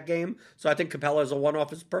scoring in that game. So I think Capella as a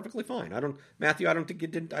one-off is perfectly fine. I don't think you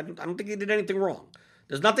did. I don't think you did anything wrong.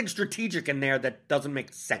 There's nothing strategic in there that doesn't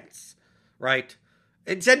make sense, right?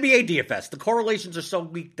 It's NBA DFS. The correlations are so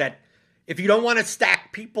weak that if you don't want to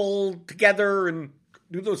stack people together and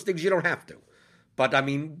do those things, you don't have to. But, I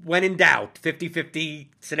mean, when in doubt, 50-50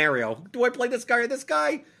 scenario, do I play this guy or this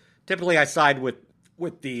guy? Typically, I side with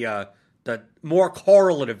the more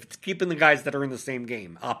correlative, keeping the guys that are in the same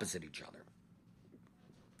game opposite each other.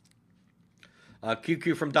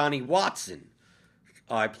 QQ from Donnie Watson.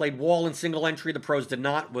 I played Wall in single entry. The pros did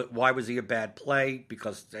not. Why was he a bad play?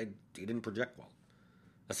 Because he didn't project well.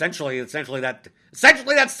 Essentially,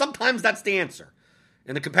 sometimes that's the answer.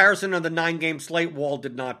 In the comparison of the 9-game slate, Wall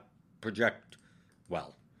did not project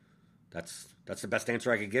well. That's the best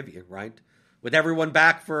answer I could give you, right? With everyone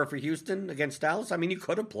back for Houston against Dallas, I mean, you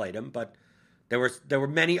could have played him, but there were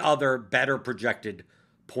many other better projected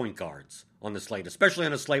point guards on the slate, especially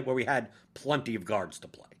on a slate where we had plenty of guards to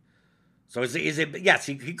play. So is it yes,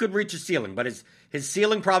 he could reach his ceiling, but his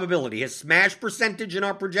ceiling probability, his smash percentage in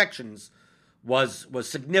our projections was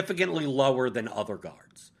significantly lower than other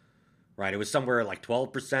guards. Right? It was somewhere like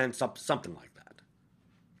 12%, something like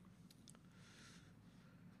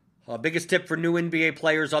that. Biggest tip for new NBA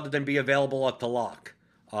players other than be available up to lock.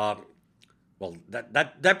 Well,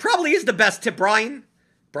 that probably is the best tip, Brian.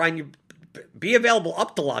 Brian, you be available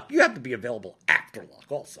up to lock. You have to be available after lock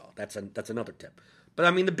also. That's another tip. But,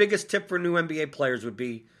 I mean, the biggest tip for new NBA players would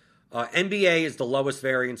be NBA is the lowest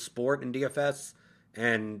variance sport in DFS.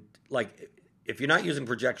 And, like, if you're not using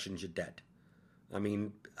projections, you're dead. I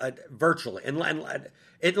mean, virtually.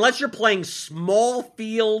 Unless you're playing small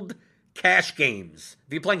field cash games.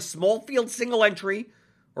 If you're playing small field single entry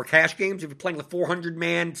or cash games, if you're playing the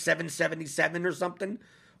 400-man 777 or something,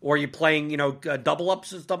 or you're playing, double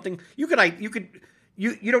ups or something, you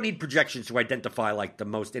don't need projections to identify like the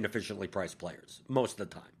most inefficiently priced players most of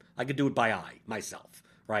the time. I could do it by eye myself,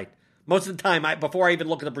 right? Most of the time, before I even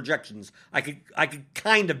look at the projections, I could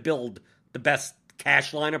kind of build the best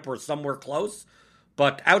cash lineup or somewhere close.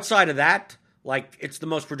 But outside of that, like, it's the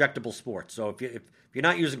most projectable sport. So if you're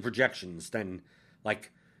not using projections, then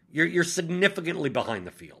like you're significantly behind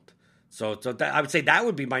the field. So I would say that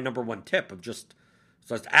would be my number one tip of just.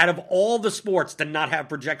 So out of all the sports to not have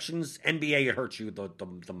projections, NBA it hurts you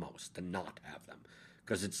the most to not have them.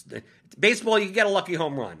 Because it's baseball, you can get a lucky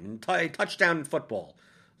home run. And touchdown in football.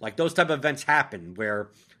 Like those type of events happen where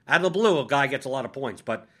out of the blue a guy gets a lot of points.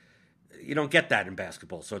 But you don't get that in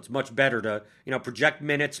basketball. So it's much better to, project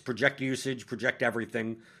minutes, project usage, project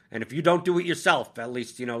everything. And if you don't do it yourself, at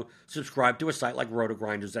least, subscribe to a site like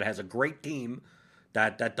RotoGrinders that has a great team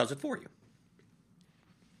that does it for you.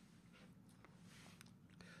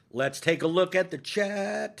 Let's take a look at the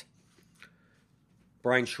chat.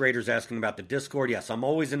 Brian Schrader's asking about the Discord. Yes, I'm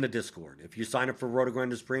always in the Discord. If you sign up for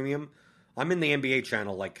RotoGrinders Premium, I'm in the NBA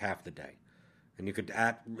channel like half the day. And you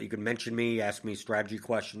could mention me, ask me strategy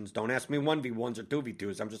questions. Don't ask me 1v1s or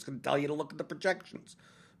 2v2s. I'm just going to tell you to look at the projections.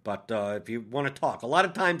 But if you want to talk, a lot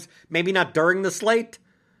of times, maybe not during the slate,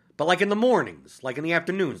 but like in the mornings, like in the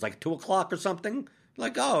afternoons, like 2 o'clock or something.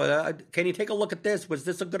 Like, can you take a look at this? Was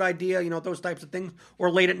this a good idea? Those types of things. Or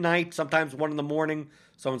late at night, sometimes 1 a.m,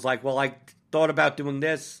 someone's like, well, I thought about doing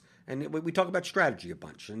this. And we talk about strategy a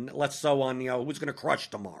bunch. And less so on, who's going to crush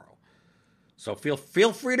tomorrow. So feel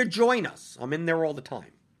free to join us. I'm in there all the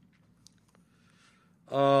time.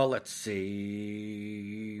 Let's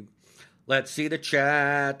see. Let's see the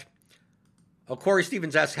chat. Corey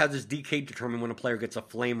Stevens asks, how does DK determine when a player gets a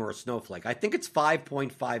flame or a snowflake? I think it's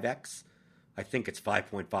 5.5x. I think it's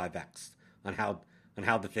 5.5x on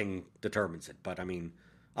how the thing determines it. But I mean,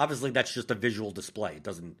 obviously that's just a visual display. It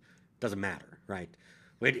doesn't matter, right?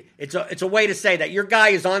 It's a way to say that your guy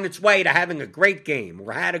is on its way to having a great game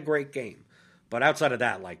or had a great game. But outside of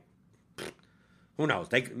that, like, who knows?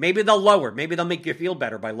 Maybe they'll lower it. Maybe they'll make you feel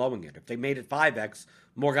better by lowering it. If they made it 5x,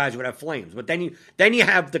 more guys would have flames. But then you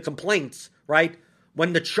have the complaints, right?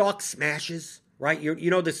 When the chalk smashes. Right,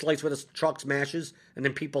 the slates where the chalk smashes, and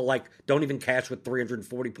then people like don't even cash with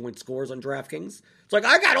 340-point scores on DraftKings. It's like,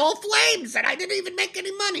 I got all flames and I didn't even make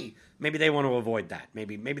any money. Maybe they want to avoid that.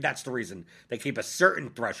 Maybe that's the reason they keep a certain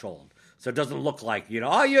threshold, so it doesn't look like you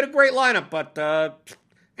had a great lineup, but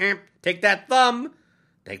take that thumb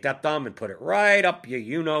and put it right up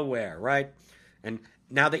you know where, right? And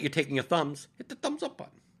now that you're taking your thumbs, hit the thumbs up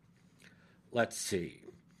button. Let's see.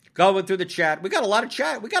 Going through the chat. We got a lot of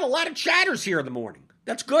chat. We got a lot of chatters here in the morning.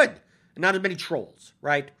 That's good. And not as many trolls,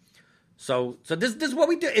 right? So this is what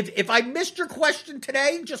we do. If I missed your question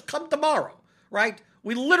today, just come tomorrow, right?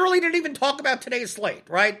 We literally didn't even talk about today's slate,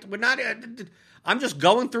 right? We're not. I'm just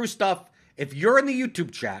going through stuff. If you're in the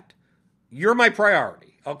YouTube chat, you're my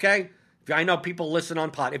priority, okay? I know people listen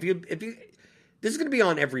on pod. If you, this is going to be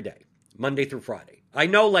on every day, Monday through Friday. I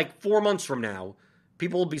know, like 4 months from now,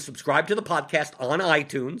 people will be subscribed to the podcast on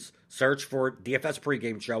iTunes. Search for DFS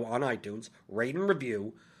Pregame Show on iTunes. Rate and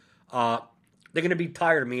review. They're going to be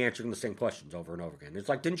tired of me answering the same questions over and over again. It's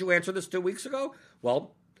like, didn't you answer this 2 weeks ago?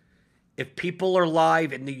 Well, if people are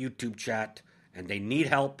live in the YouTube chat and they need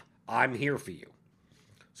help, I'm here for you.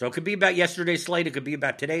 So it could be about yesterday's slate. It could be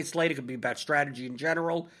about today's slate. It could be about strategy in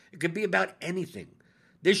general. It could be about anything.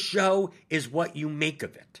 This show is what you make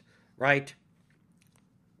of it, right?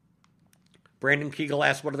 Brandon Kegel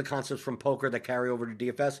asked, what are the concepts from poker that carry over to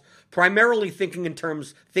DFS? Primarily thinking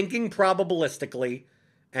probabilistically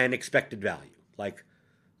and expected value. Like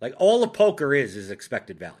all of poker is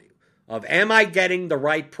expected value. Of, am I getting the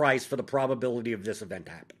right price for the probability of this event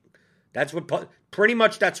happening? That's what, pretty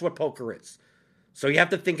much that's what poker is. So you have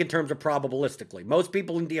to think in terms of probabilistically. Most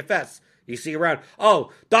people in DFS, you see around,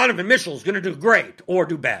 oh, Donovan Mitchell's going to do great or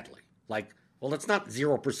do badly. Like, well, it's not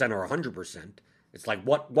 0% or 100%. It's like,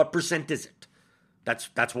 what percent is it?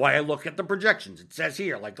 That's why I look at the projections. It says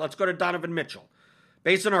here, like, let's go to Donovan Mitchell.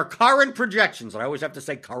 Based on our current projections, and I always have to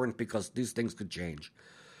say current because these things could change.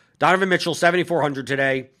 Donovan Mitchell, 7,400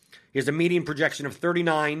 today. He has a median projection of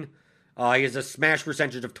 39. He has a smash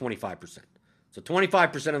percentage of 25%. So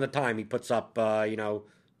 25% of the time he puts up, a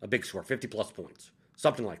big score, 50-plus points.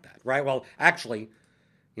 Something like that, right? Well, actually,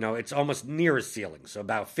 it's almost near his ceiling. So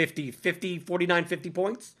about 50, 49, 50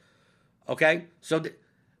 points. Okay? So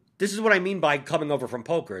this is what I mean by coming over from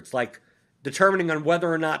poker. It's like determining on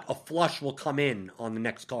whether or not a flush will come in on the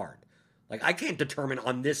next card. Like, I can't determine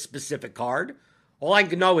on this specific card. All I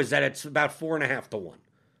can know is that it's about 4.5 to 1,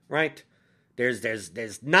 right?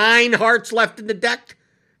 There's 9 hearts left in the deck,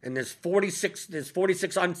 and there's 46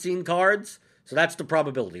 unseen cards, so that's the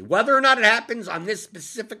probability. Whether or not it happens on this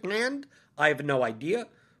specific hand, I have no idea,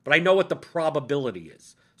 but I know what the probability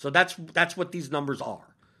is. So that's what these numbers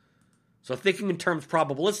are. So thinking in terms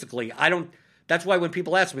probabilistically, that's why when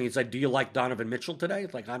people ask me, it's like, do you like Donovan Mitchell today?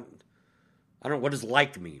 It's like, I don't know, what does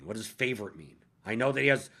like mean? What does favorite mean? I know that he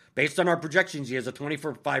has, based on our projections, he has a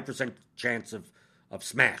 25% chance of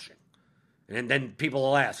smashing. And then people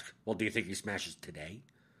will ask, well, do you think he smashes today?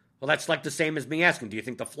 Well, that's like the same as me asking, do you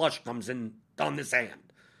think the flush comes in on this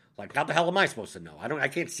hand? Like, how the hell am I supposed to know? I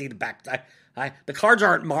can't see the back. The cards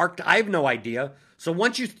aren't marked. I have no idea. So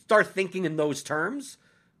once you start thinking in those terms,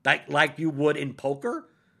 like you would in poker,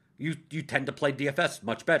 you tend to play DFS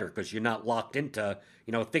much better because you're not locked into,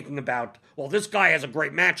 thinking about, well, this guy has a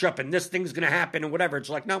great matchup and this thing's going to happen and whatever. It's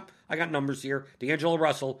like, nope, I got numbers here. D'Angelo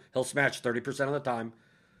Russell, he'll smash 30% of the time.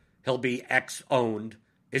 He'll be X owned.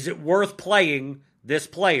 Is it worth playing this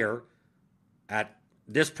player at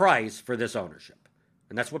this price for this ownership?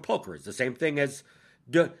 And that's what poker is. The same thing as,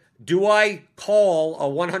 do I call a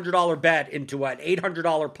 $100 bet into an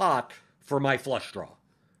 $800 pot for my flush draw,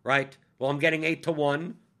 right? Well, I'm getting 8 to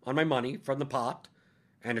 1 on my money from the pot,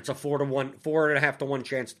 and it's a 4.5 to 1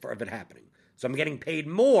 chance of it happening. So I'm getting paid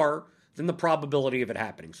more than the probability of it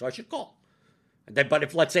happening. So I should call. But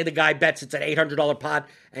if, let's say, the guy bets it's an $800 pot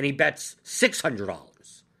and he bets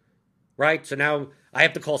 $600, right? So now I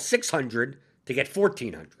have to call 600 to get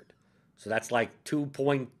 1,400. So that's like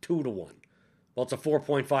 2.2 to 1. Well, it's a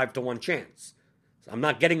 4.5 to 1 chance. So I'm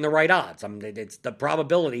not getting the right odds. The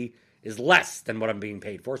probability is less than what I'm being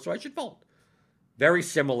paid for, so I should fold. Very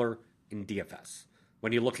similar in DFS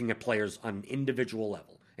when you're looking at players on an individual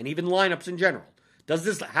level and even lineups in general.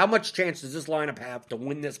 How much chance does this lineup have to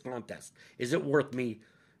win this contest? Is it worth me,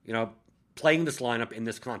 playing this lineup in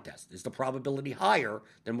this contest? Is the probability higher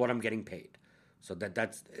than what I'm getting paid? So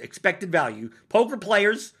that's expected value. Poker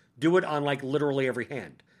players do it on like literally every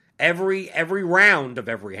hand. Every round of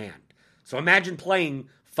every hand. So imagine playing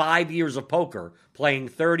 5 years of poker, playing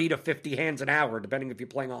 30 to 50 hands an hour, depending if you're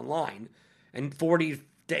playing online, and 40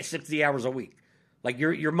 to 60 hours a week. Like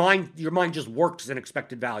your mind just works in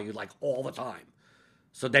expected value like all the time.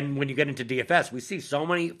 So then when you get into DFS, we see so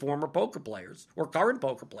many former poker players or current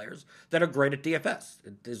poker players that are great at DFS.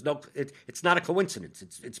 It's not a coincidence.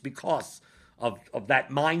 It's because of that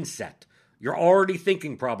mindset. You're already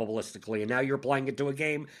thinking probabilistically, and now you're applying it to a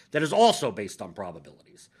game that is also based on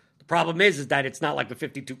probabilities. The problem is that it's not like a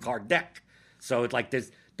 52-card deck. So it's like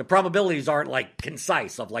the probabilities aren't like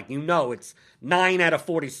concise of like, it's 9 out of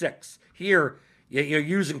 46. Here, you're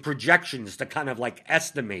using projections to kind of like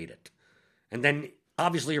estimate it. And then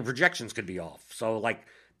obviously your projections could be off. So like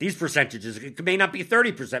these percentages, it may not be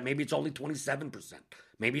 30%. Maybe it's only 27%.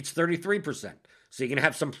 Maybe it's 33%. So you're going to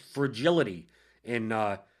have some fragility in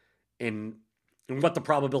what the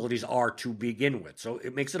probabilities are to begin with. So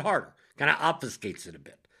it makes it harder, kind of obfuscates it a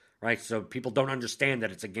bit, right? So people don't understand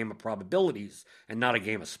that it's a game of probabilities and not a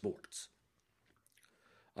game of sports.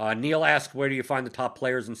 Neil asked, where do you find the top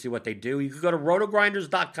players and see what they do? You can go to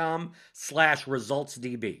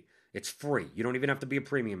rotogrinders.com/resultsdb. It's free. You don't even have to be a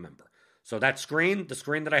premium member. So that screen, the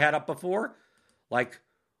screen that I had up before, like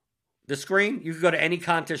the screen, you can go to any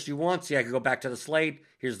contest you want. See, I can go back to the slate.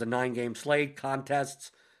 Here's the 9-game slate,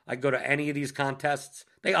 contests. I go to any of these contests.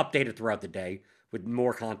 They update it throughout the day with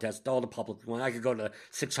more contests, all the public ones. I could go to the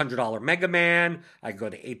 $600 Mega Man. I could go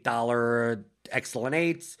to $8 Excellent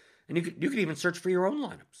Eights. And you could even search for your own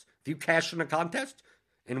lineups. If you cash in a contest,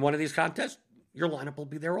 in one of these contests, your lineup will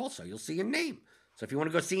be there also. You'll see your name. So if you want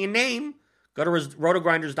to go see your name, go to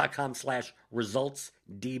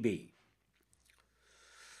rotogrinders.com/resultsdb.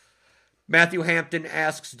 Matthew Hampton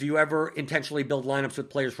asks, do you ever intentionally build lineups with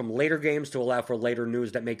players from later games to allow for later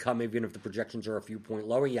news that may come even if the projections are a few points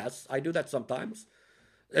lower? Yes, I do that sometimes.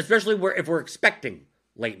 Especially if we're expecting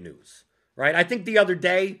late news, right? I think the other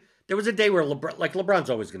day, there was a day where LeBron's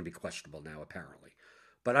always going to be questionable now, apparently.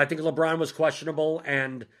 But I think LeBron was questionable,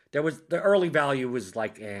 and the early value was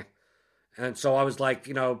like, eh. And so I was like,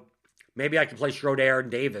 maybe I can play Schroeder and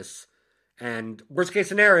Davis. And worst case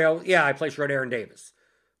scenario, yeah, I play Schroeder and Davis.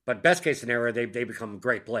 But best case scenario, they become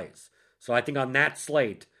great plays. So I think on that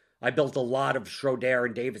slate, I built a lot of Schroeder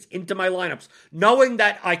and Davis into my lineups, knowing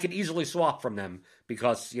that I could easily swap from them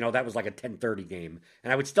because, that was like a 10:30 game.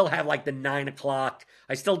 And I would still have like the 9 o'clock.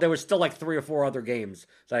 There was still like 3 or 4 other games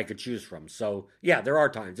that I could choose from. So yeah, there are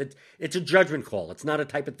times. It's a judgment call. It's not a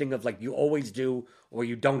type of thing of like you always do or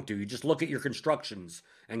you don't do. You just look at your constructions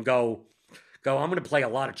and go, I'm going to play a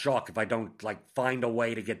lot of chalk if I don't like find a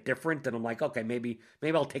way to get different. And I'm like, okay, maybe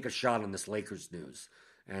I'll take a shot on this Lakers news.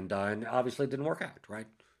 And obviously it didn't work out, right?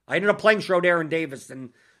 I ended up playing Schroeder and Davis,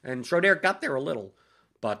 and Schroeder got there a little,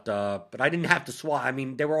 but I didn't have to swap. I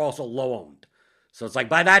mean, they were also low owned, so it's like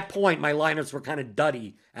by that point my lineups were kind of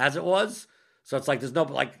duddy as it was. So it's like there's no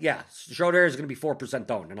Schroeder is going to be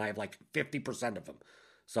 4% owned, and I have like 50% of them,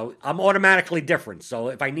 so I'm automatically different. So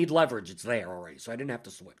if I need leverage, it's there already. So I didn't have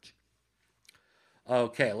to switch.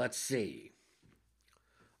 Okay, let's see.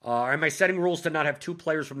 Am I setting rules to not have 2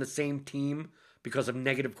 players from the same team because of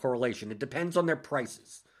negative correlation? It depends on their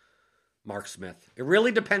prices. Mark Smith. It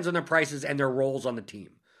really depends on their prices and their roles on the team.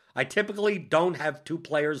 I typically don't have 2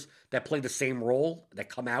 players that play the same role, that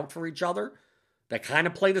come out for each other, that kind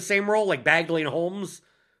of play the same role, like Bagley and Holmes.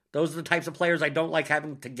 Those are the types of players I don't like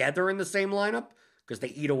having together in the same lineup because they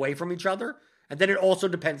eat away from each other. And then it also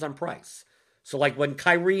depends on price. So like when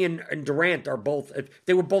Kyrie and Durant are both, if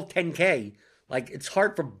they were both 10K, like it's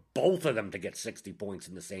hard for both of them to get 60 points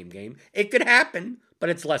in the same game. It could happen, but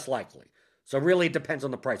it's less likely. So really it depends on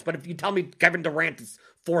the price. But if you tell me Kevin Durant is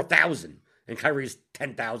 4,000 and Kyrie's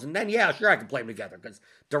 10,000, then yeah, sure, I can play them together because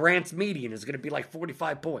Durant's median is going to be like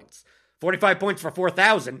 45 points. 45 points for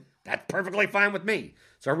 4,000, that's perfectly fine with me.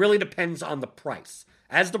 So it really depends on the price.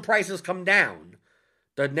 As the prices come down,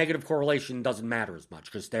 the negative correlation doesn't matter as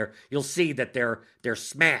much because you'll see that their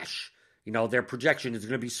smash, their projection is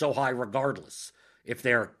going to be so high regardless if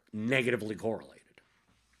they're negatively correlated.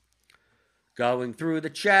 Going through the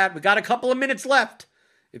chat, we got a couple of minutes left.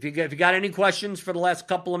 If you got any questions for the last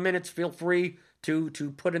couple of minutes, feel free to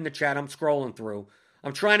put in the chat. I'm scrolling through.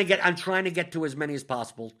 I'm trying to get to as many as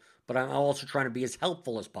possible, but I'm also trying to be as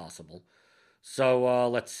helpful as possible. So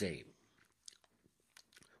let's see.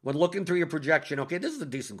 When looking through your projection, okay, this is a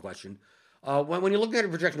decent question. When you're looking at a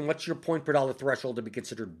projection, what's your point per dollar threshold to be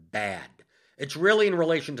considered bad? It's really in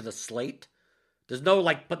relation to the slate. There's no oh,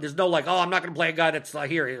 I'm not going to play a guy that's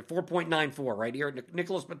here, 4.94 right here,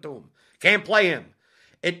 Nicholas Batum. Can't play him.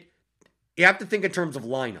 You have to think in terms of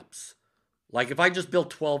lineups. Like if I just built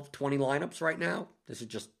 12, 20 lineups right now, this is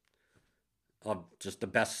just the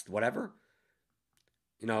best whatever.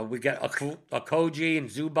 We get a Koji and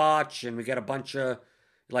Zubac, and we get a bunch of,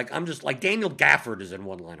 I'm just like Daniel Gafford is in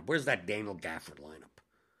one lineup. Where's that Daniel Gafford lineup?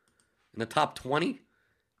 In the top 20?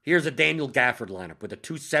 Here's a Daniel Gafford lineup with a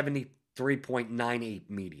 273.98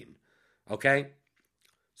 median. Okay?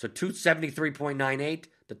 So 273.98.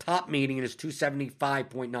 The top median is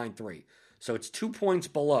 275.93. So it's 2 points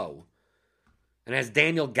below. And has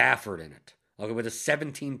Daniel Gafford in it. Okay, with a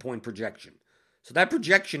 17-point projection. So that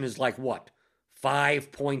projection is like what?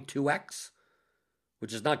 5.2x?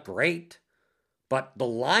 which is not great, but the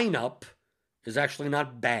lineup is actually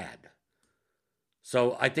not bad.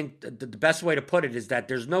 So I think the best way to put it is that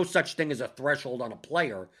there's no such thing as a threshold on a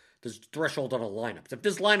player. There's a threshold on a lineup. If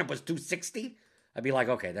this lineup was 260, I'd be like,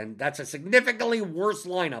 okay, then that's a significantly worse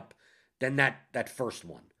lineup than that first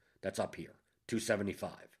one that's up here,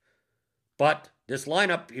 275. But this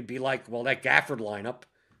lineup, you'd be like, well, that Gafford lineup,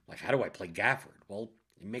 like, how do I play Gafford? Well,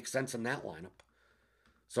 it makes sense in that lineup.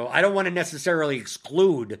 So I don't want to necessarily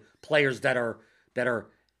exclude players that are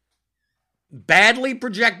badly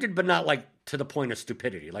projected, but not like to the point of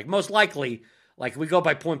stupidity. Like most likely, like we go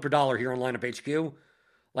by point per dollar here on Lineup HQ,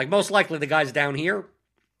 like most likely the guys down here,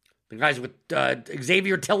 the guys with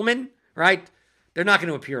Xavier Tillman, right? They're not going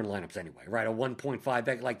to appear in lineups anyway, right? A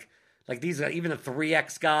 1.5x, like these, even the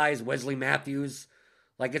 3x guys, Wesley Matthews,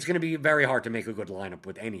 like it's going to be very hard to make a good lineup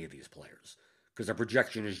with any of these players because their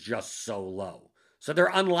projection is just so low. So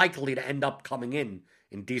they're unlikely to end up coming in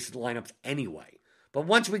decent lineups anyway. But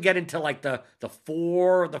once we get into like the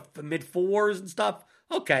mid fours and stuff,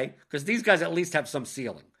 okay, because these guys at least have some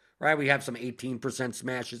ceiling, right? We have some 18%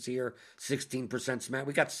 smashes here, 16% smash.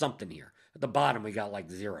 We got something here. At the bottom, we got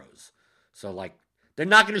like zeros. So like they're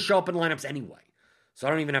not going to show up in lineups anyway. So I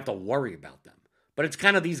don't even have to worry about them. But it's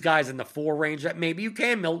kind of these guys in the 4 range that maybe you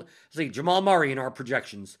can see. Jamal Murray in our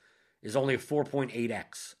projections is only a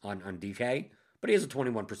 4.8x on DK, but he has a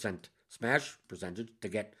 21% smash percentage to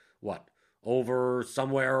get what? Over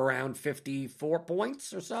somewhere around 54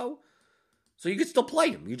 points or so. So you can still play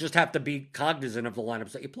him. You just have to be cognizant of the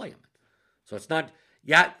lineups that you play him in. So it's not,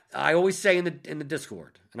 I always say in the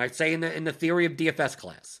Discord, and I say in the Theory of DFS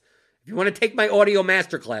class, if you want to take my audio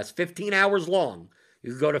masterclass, 15 hours long,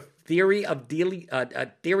 you can go to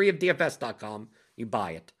theoryofdfs.com. You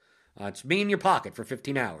buy it. It's me in your pocket for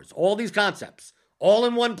 15 hours. All these concepts, all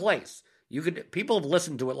in one place. People have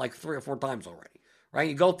listened to it like 3 or 4 times already. Right?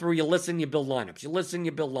 You go through, you listen, you build lineups. You listen,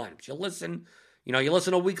 you build lineups. You listen, you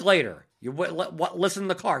listen a week later. You listen in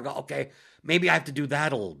the car and go, okay, maybe I have to do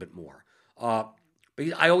that a little bit more. But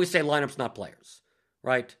I always say lineups, not players.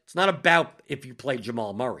 Right? It's not about if you play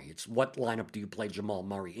Jamal Murray. It's what lineup do you play Jamal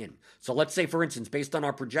Murray in. So let's say, for instance, based on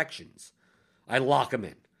our projections, I lock him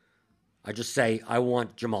in. I just say, I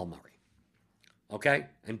want Jamal Murray. Okay?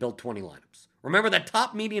 And build 20 lineups. Remember that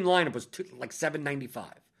top median lineup was like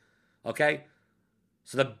 795. Okay?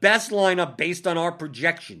 So the best lineup based on our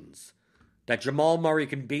projections that Jamal Murray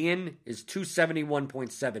can be in is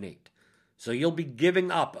 271.78. So you'll be giving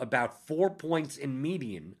up about 4 points in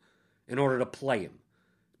median in order to play him.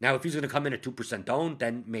 Now, if he's going to come in at 2% owned,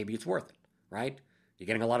 then maybe it's worth it, right? You're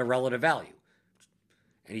getting a lot of relative value.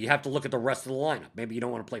 And you have to look at the rest of the lineup. Maybe you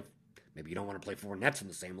don't want to play 4 Nets in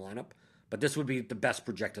the same lineup, but this would be the best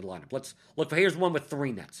projected lineup. Let's look for, here's one with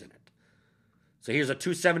 3 Nets in it. So here's a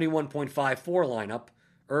 271.54 lineup.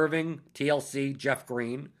 Irving, TLC, Jeff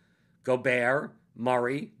Green, Gobert,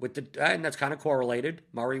 Murray, and that's kind of correlated.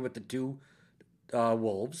 Murray with the 2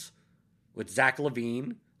 Wolves, with Zach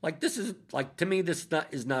LaVine. Like, this is, like, to me, this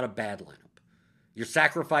is not a bad lineup. You're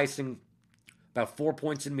sacrificing about 4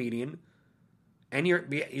 points in median, and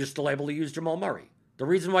you're still able to use Jamal Murray. The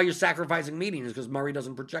reason why you're sacrificing median is because Murray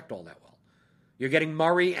doesn't project all that well. You're getting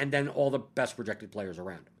Murray and then all the best projected players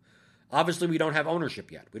around him. Obviously, we don't have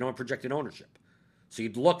ownership yet. We don't have projected ownership. So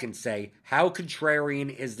you'd look and say, how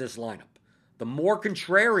contrarian is this lineup? The more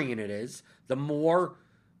contrarian it is, the more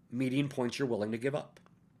median points you're willing to give up.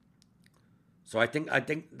 So I think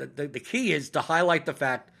the key is to highlight the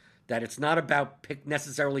fact that it's not about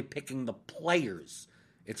necessarily picking the players.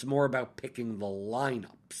 It's more about picking the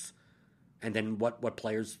lineups and then what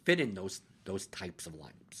players fit in those types of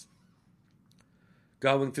lineups.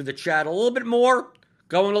 Going through the chat a little bit more,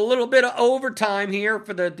 going a little bit of overtime here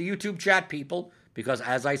for the YouTube chat people, because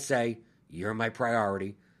as I say, you're my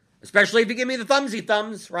priority. Especially if you give me the thumbsy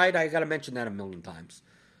thumbs, right? I got to mention that a million times.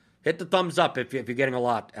 Hit the thumbs up if you're getting a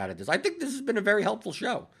lot out of this. I think this has been a very helpful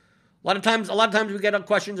show. A lot of times we get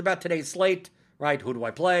questions about today's slate, right? Who do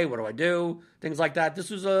I play? What do I do? Things like that.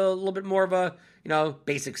 This was a little bit more of a,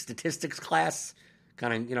 basic statistics class,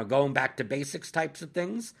 kind of, going back to basics types of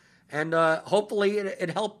things. And hopefully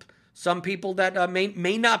it helped some people that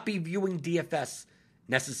may not be viewing DFS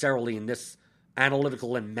necessarily in this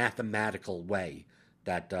analytical and mathematical way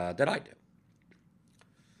that I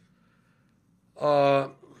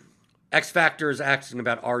do. X Factor is asking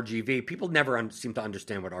about RGV. People never seem to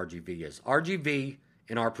understand what RGV is. RGV,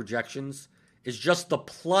 in our projections, is just the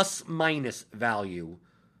plus-minus value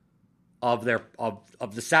of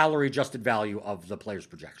the salary-adjusted value of the player's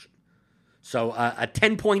projection. So a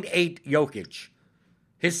 10.8 Jokic,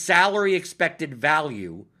 his salary expected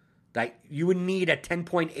value that you would need at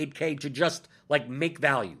 10.8K to just like make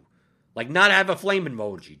value. Like not have a flame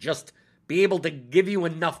emoji. Just be able to give you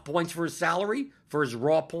enough points for his salary, for his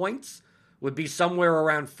raw points, would be somewhere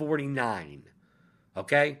around 49.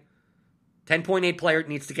 Okay? 10.8 player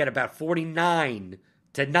needs to get about 49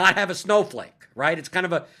 to not have a snowflake, right? It's kind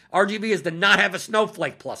of a, RGV is to not have a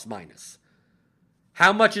snowflake plus minus.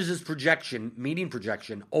 How much is his projection, median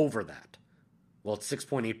projection, over that? Well, it's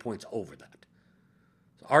 6.8 points over that.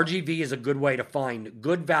 So RGV is a good way to find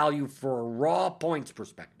good value for a raw points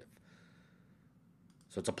perspective.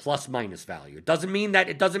 So it's a plus minus value. It doesn't mean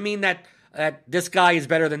that this guy is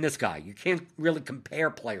better than this guy. You can't really compare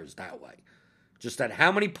players that way. Just that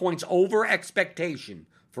how many points over expectation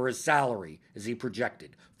for his salary is he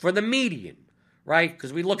projected? For the median, right?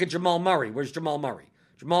 Because we look at Jamal Murray. Where's Jamal Murray?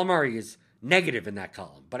 Jamal Murray is negative in that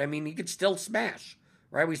column. But, I mean, he could still smash,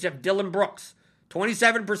 right? We have Dylan Brooks,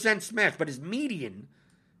 27% smash, but his median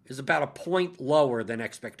is about a point lower than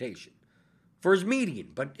expectation for his median.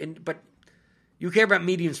 But you care about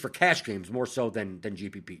medians for cash games more so than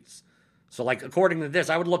GPPs. So, like, according to this,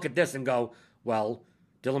 I would look at this and go, well,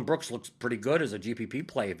 Dylan Brooks looks pretty good as a GPP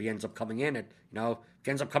play if he ends up coming in at, if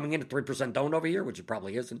he ends up coming in at 3% owned over here, which it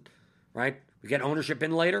probably isn't, right? We get ownership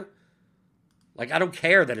in later. Like, I don't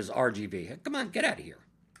care that his RGV, come on, get out of here.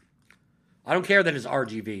 I don't care that his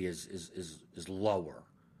RGV is lower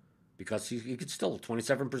because he could still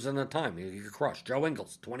 27% of the time. He could crush. Joe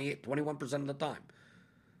Ingles, 21% of the time.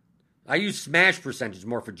 I use smash percentage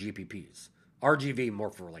more for GPPs. RGV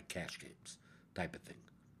more for, like, cash games type of thing.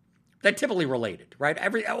 They're typically related,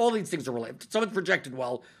 right? All these things are related. If someone's projected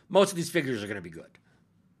well, most of these figures are going to be good.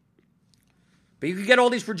 But you can get all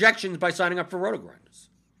these projections by signing up for RotoGrinders.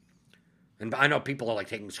 And I know people are like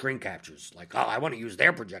taking screen captures, like, oh, I want to use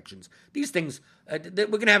their projections. These things, we're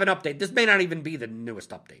going to have an update. This may not even be the newest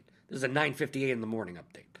update. This is a 9:58 in the morning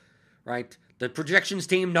update, right? The projections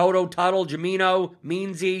team, Noto, Tuttle, Jamino,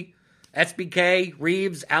 Meansy, SBK,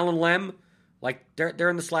 Reeves, Alan Lem, like they're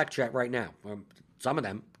in the Slack chat right now. Some of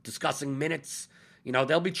them discussing minutes.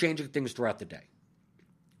 They'll be changing things throughout the day.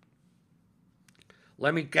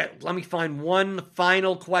 Let me find one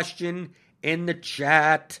final question in the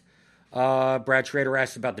chat. Brad Schrader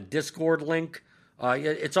asked about the Discord link.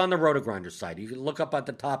 It's on the RotoGrinders site. You can look up at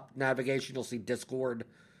the top navigation. You'll see Discord.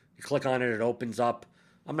 You click on it, it opens up.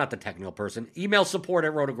 I'm not the technical person. Email support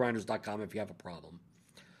at rotogrinders.com if you have a problem.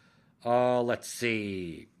 Let's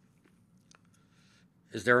see.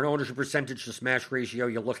 Is there an ownership percentage to smash ratio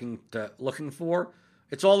you're looking for?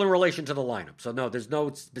 It's all in relation to the lineup. So no, there's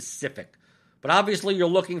no specific. But obviously you're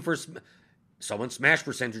looking for someone's smash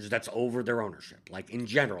percentage that's over their ownership. Like in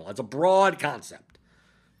general, it's a broad concept.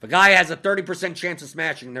 If a guy has a 30% chance of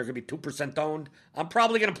smashing and they're going to be 2% owned, I'm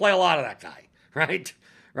probably going to play a lot of that guy, right?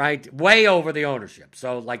 Right? Way over the ownership.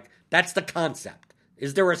 So like that's the concept.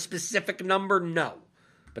 Is there a specific number? No.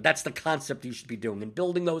 But that's the concept you should be doing and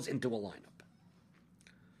building those into a lineup.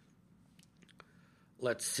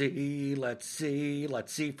 Let's see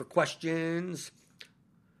for questions.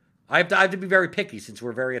 I have to be very picky since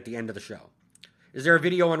we're very at the end of the show. Is there a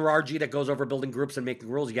video on RARG that goes over building groups and making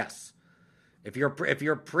rules? Yes. If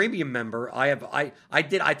you're a premium member, I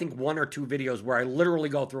did I think 1 or 2 videos where I literally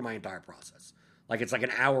go through my entire process. Like it's like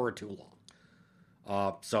an hour or 2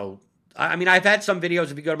 long. So I mean I've had some videos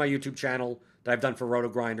if you go to my YouTube channel that I've done for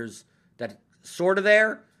RotoGrinders that sort of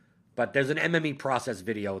there. But there's an MME process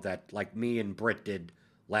video that like me and Britt did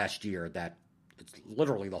last year that it's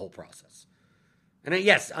literally the whole process. And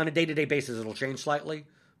yes, on a day-to-day basis it'll change slightly,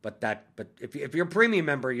 but if you're a premium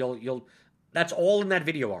member, you'll that's all in that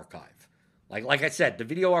video archive. Like I said, the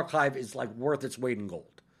video archive is like worth its weight in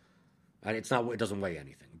gold. And it doesn't weigh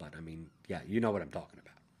anything, but I mean, yeah, you know what I'm talking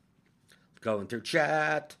about. Going through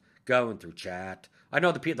chat. I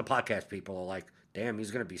know the podcast people are like, damn,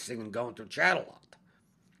 he's going to be singing going through chat a lot.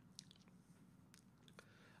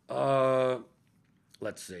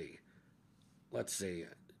 Let's see.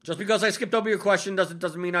 Just because I skipped over your question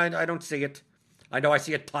doesn't mean I don't see it. I know I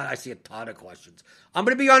see a ton of questions. I'm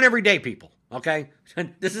going to be on every day, people. Okay,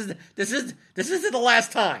 this is the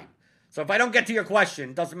last time. So if I don't get to your question,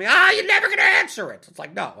 it doesn't mean you're never going to answer it. It's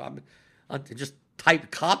like no, I'll just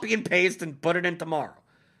type copy and paste and put it in tomorrow,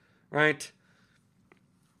 right?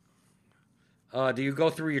 Do you go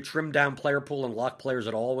through your trimmed down player pool and lock players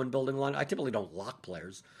at all when building line? I typically don't lock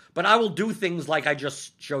players, but I will do things like I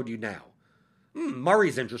just showed you now.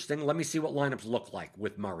 Murray's interesting. Let me see what lineups look like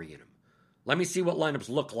with Murray in them. Let me see what lineups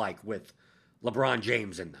look like with LeBron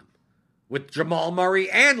James in them, with Jamal Murray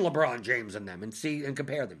and LeBron James in them, and see and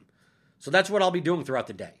compare them. So that's what I'll be doing throughout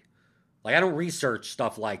the day. Like I don't research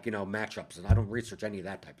stuff like matchups, and I don't research any of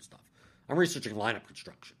that type of stuff. I'm researching lineup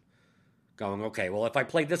construction. going, okay, well, if I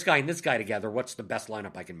play this guy and this guy together, what's the best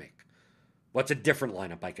lineup I can make? What's a different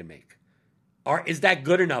lineup I can make? Or is that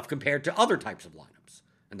good enough compared to other types of lineups?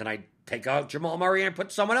 And then I take out Jamal Murray and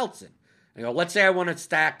put someone else in. And go, let's say I want to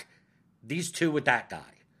stack these two with that guy.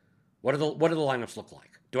 What do the lineups look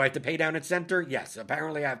like? Do I have to pay down at center? Yes,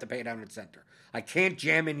 apparently I have to pay down at center. I can't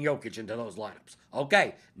jam in Jokic into those lineups.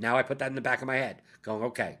 Okay, now I put that in the back of my head, going,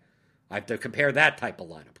 okay, I have to compare that type of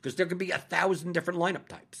lineup, because there could be 1,000 different lineup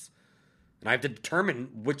types. And I have to determine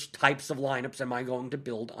which types of lineups am I going to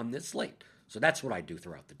build on this slate. So that's what I do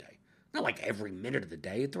throughout the day. Not like every minute of the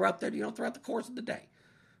day, throughout the course of the day.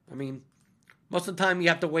 I mean, most of the time you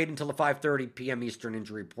have to wait until the 5:30 p.m. Eastern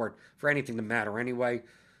injury report for anything to matter anyway.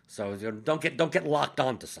 So don't get locked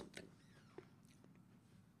onto something.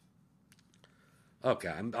 Okay,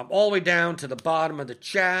 I'm all the way down to the bottom of the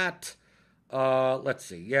chat. Let's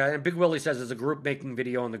see. Yeah, and Big Willie says there's a group making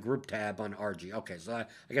video on the group tab on RG. Okay, so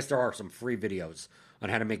I guess there are some free videos on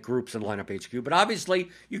how to make groups in Lineup HQ. But obviously,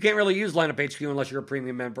 you can't really use Lineup HQ unless you're a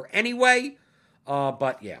premium member anyway.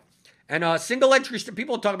 But yeah. And single entry,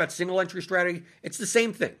 people talk about single entry strategy. It's the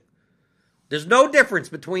same thing. There's no difference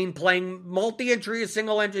between playing multi-entry or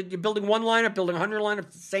single entry. You're building one lineup, building 100 lineups,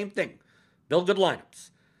 it's the same thing. Build good lineups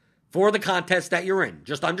for the contest that you're in.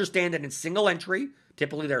 Just understand that in single entry,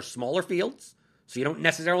 typically there are smaller fields, so you don't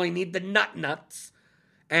necessarily need the nuts.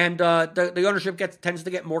 And the ownership tends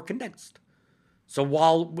to get more condensed. So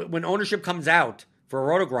when ownership comes out for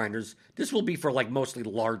Roto Grinders, this will be for like mostly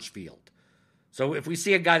large field. So if we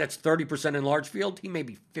see a guy that's 30% in large field, he may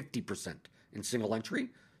be 50% in single entry.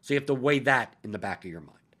 So you have to weigh that in the back of your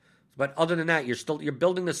mind. But other than that, you're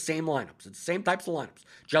building the same lineups. It's the same types of lineups,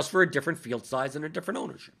 just for a different field size and a different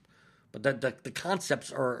ownership. But the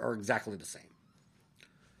concepts are exactly the same.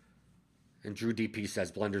 And Drew DP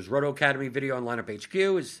says Blender's Roto Academy video on Lineup HQ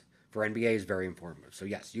is for NBA is very informative. So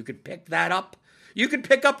yes, you could pick that up. You could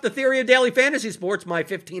pick up the Theory of Daily Fantasy Sports, my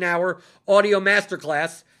 15-hour audio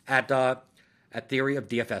masterclass at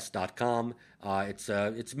theoryofdfs.com.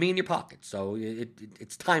 It's me in your pocket, so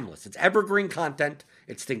it's timeless. It's evergreen content.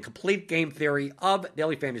 It's the complete game theory of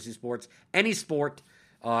daily fantasy sports, any sport.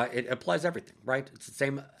 It applies everything, right? It's the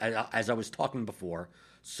same as I was talking before.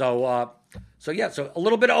 So a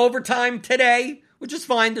little bit of overtime today, which is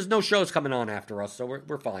fine. There's no shows coming on after us, so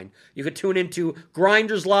we're fine. You could tune into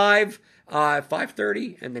Grinders Live at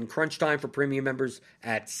 5:30, and then Crunch Time for premium members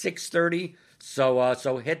at 6:30.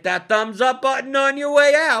 So hit that thumbs up button on your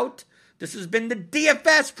way out. This has been the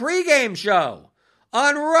DFS pregame show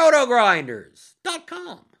on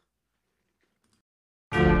RotoGrinders.com.